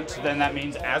in front, then that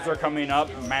means as they're coming up,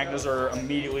 Magnus are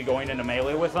immediately going into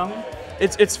melee with them.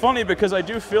 It's funny because I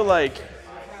do feel like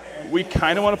we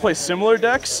kind of want to play similar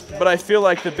decks, but I feel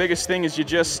like the biggest thing is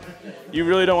you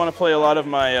really don't want to play a lot of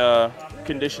my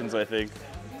conditions, I think.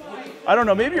 I don't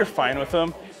know, maybe you're fine with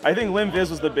them. I think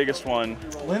Limviz was the biggest one.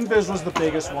 Limviz was the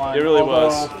biggest one. It really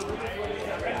was.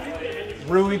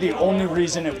 Really, the only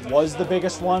reason it was the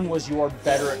biggest one was you are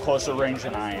better at closer range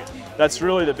than I am. That's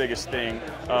really the biggest thing.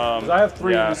 Because I have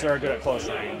 3 units that are good at close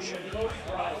range.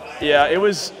 Yeah, it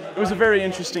was a very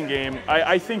interesting game.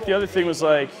 I think the other thing was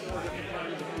like,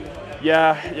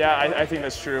 I think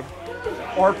that's true.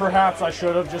 Or perhaps I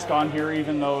should have just gone here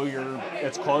even though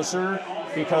it's closer,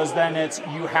 because then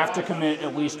you have to commit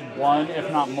at least 1, if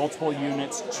not multiple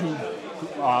units to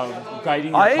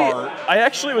guiding your cart. I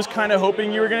actually was kind of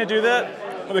hoping you were going to do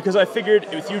that, because I figured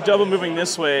with you double moving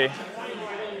this way,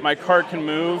 my cart can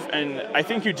move, and I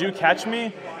think you do catch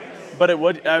me, but it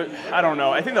would, I don't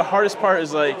know. I think the hardest part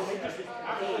is like,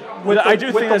 I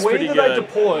do think that's pretty good. With the way that I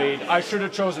deployed, I should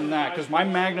have chosen that, because my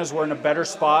Magnas were in a better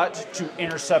spot to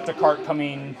intercept a cart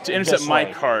coming to intercept my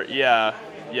cart, yeah.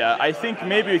 Yeah, I think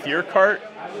maybe with your cart,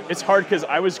 it's hard because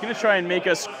I was going to try and make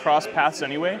us cross paths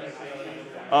anyway,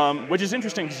 which is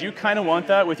interesting because you kind of want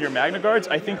that with your Magna Guards.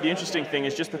 I think the interesting thing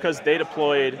is just because they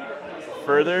deployed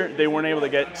further, they weren't able to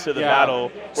get to the battle,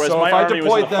 whereas my army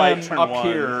was in the fight turn 1.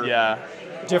 Here,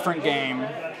 different game.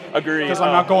 Agree. Because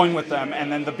I'm not going with them, and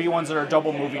then the B1s that are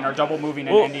double moving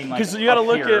and ending like because you got to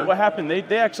look at what happened.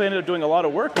 They actually ended up doing a lot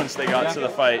of work once they got to the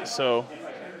fight, so...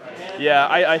 Yeah,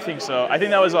 I think so. I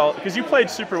think that was all, because you played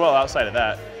super well outside of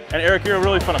that. And Eric, you're a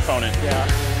really fun opponent. Yeah.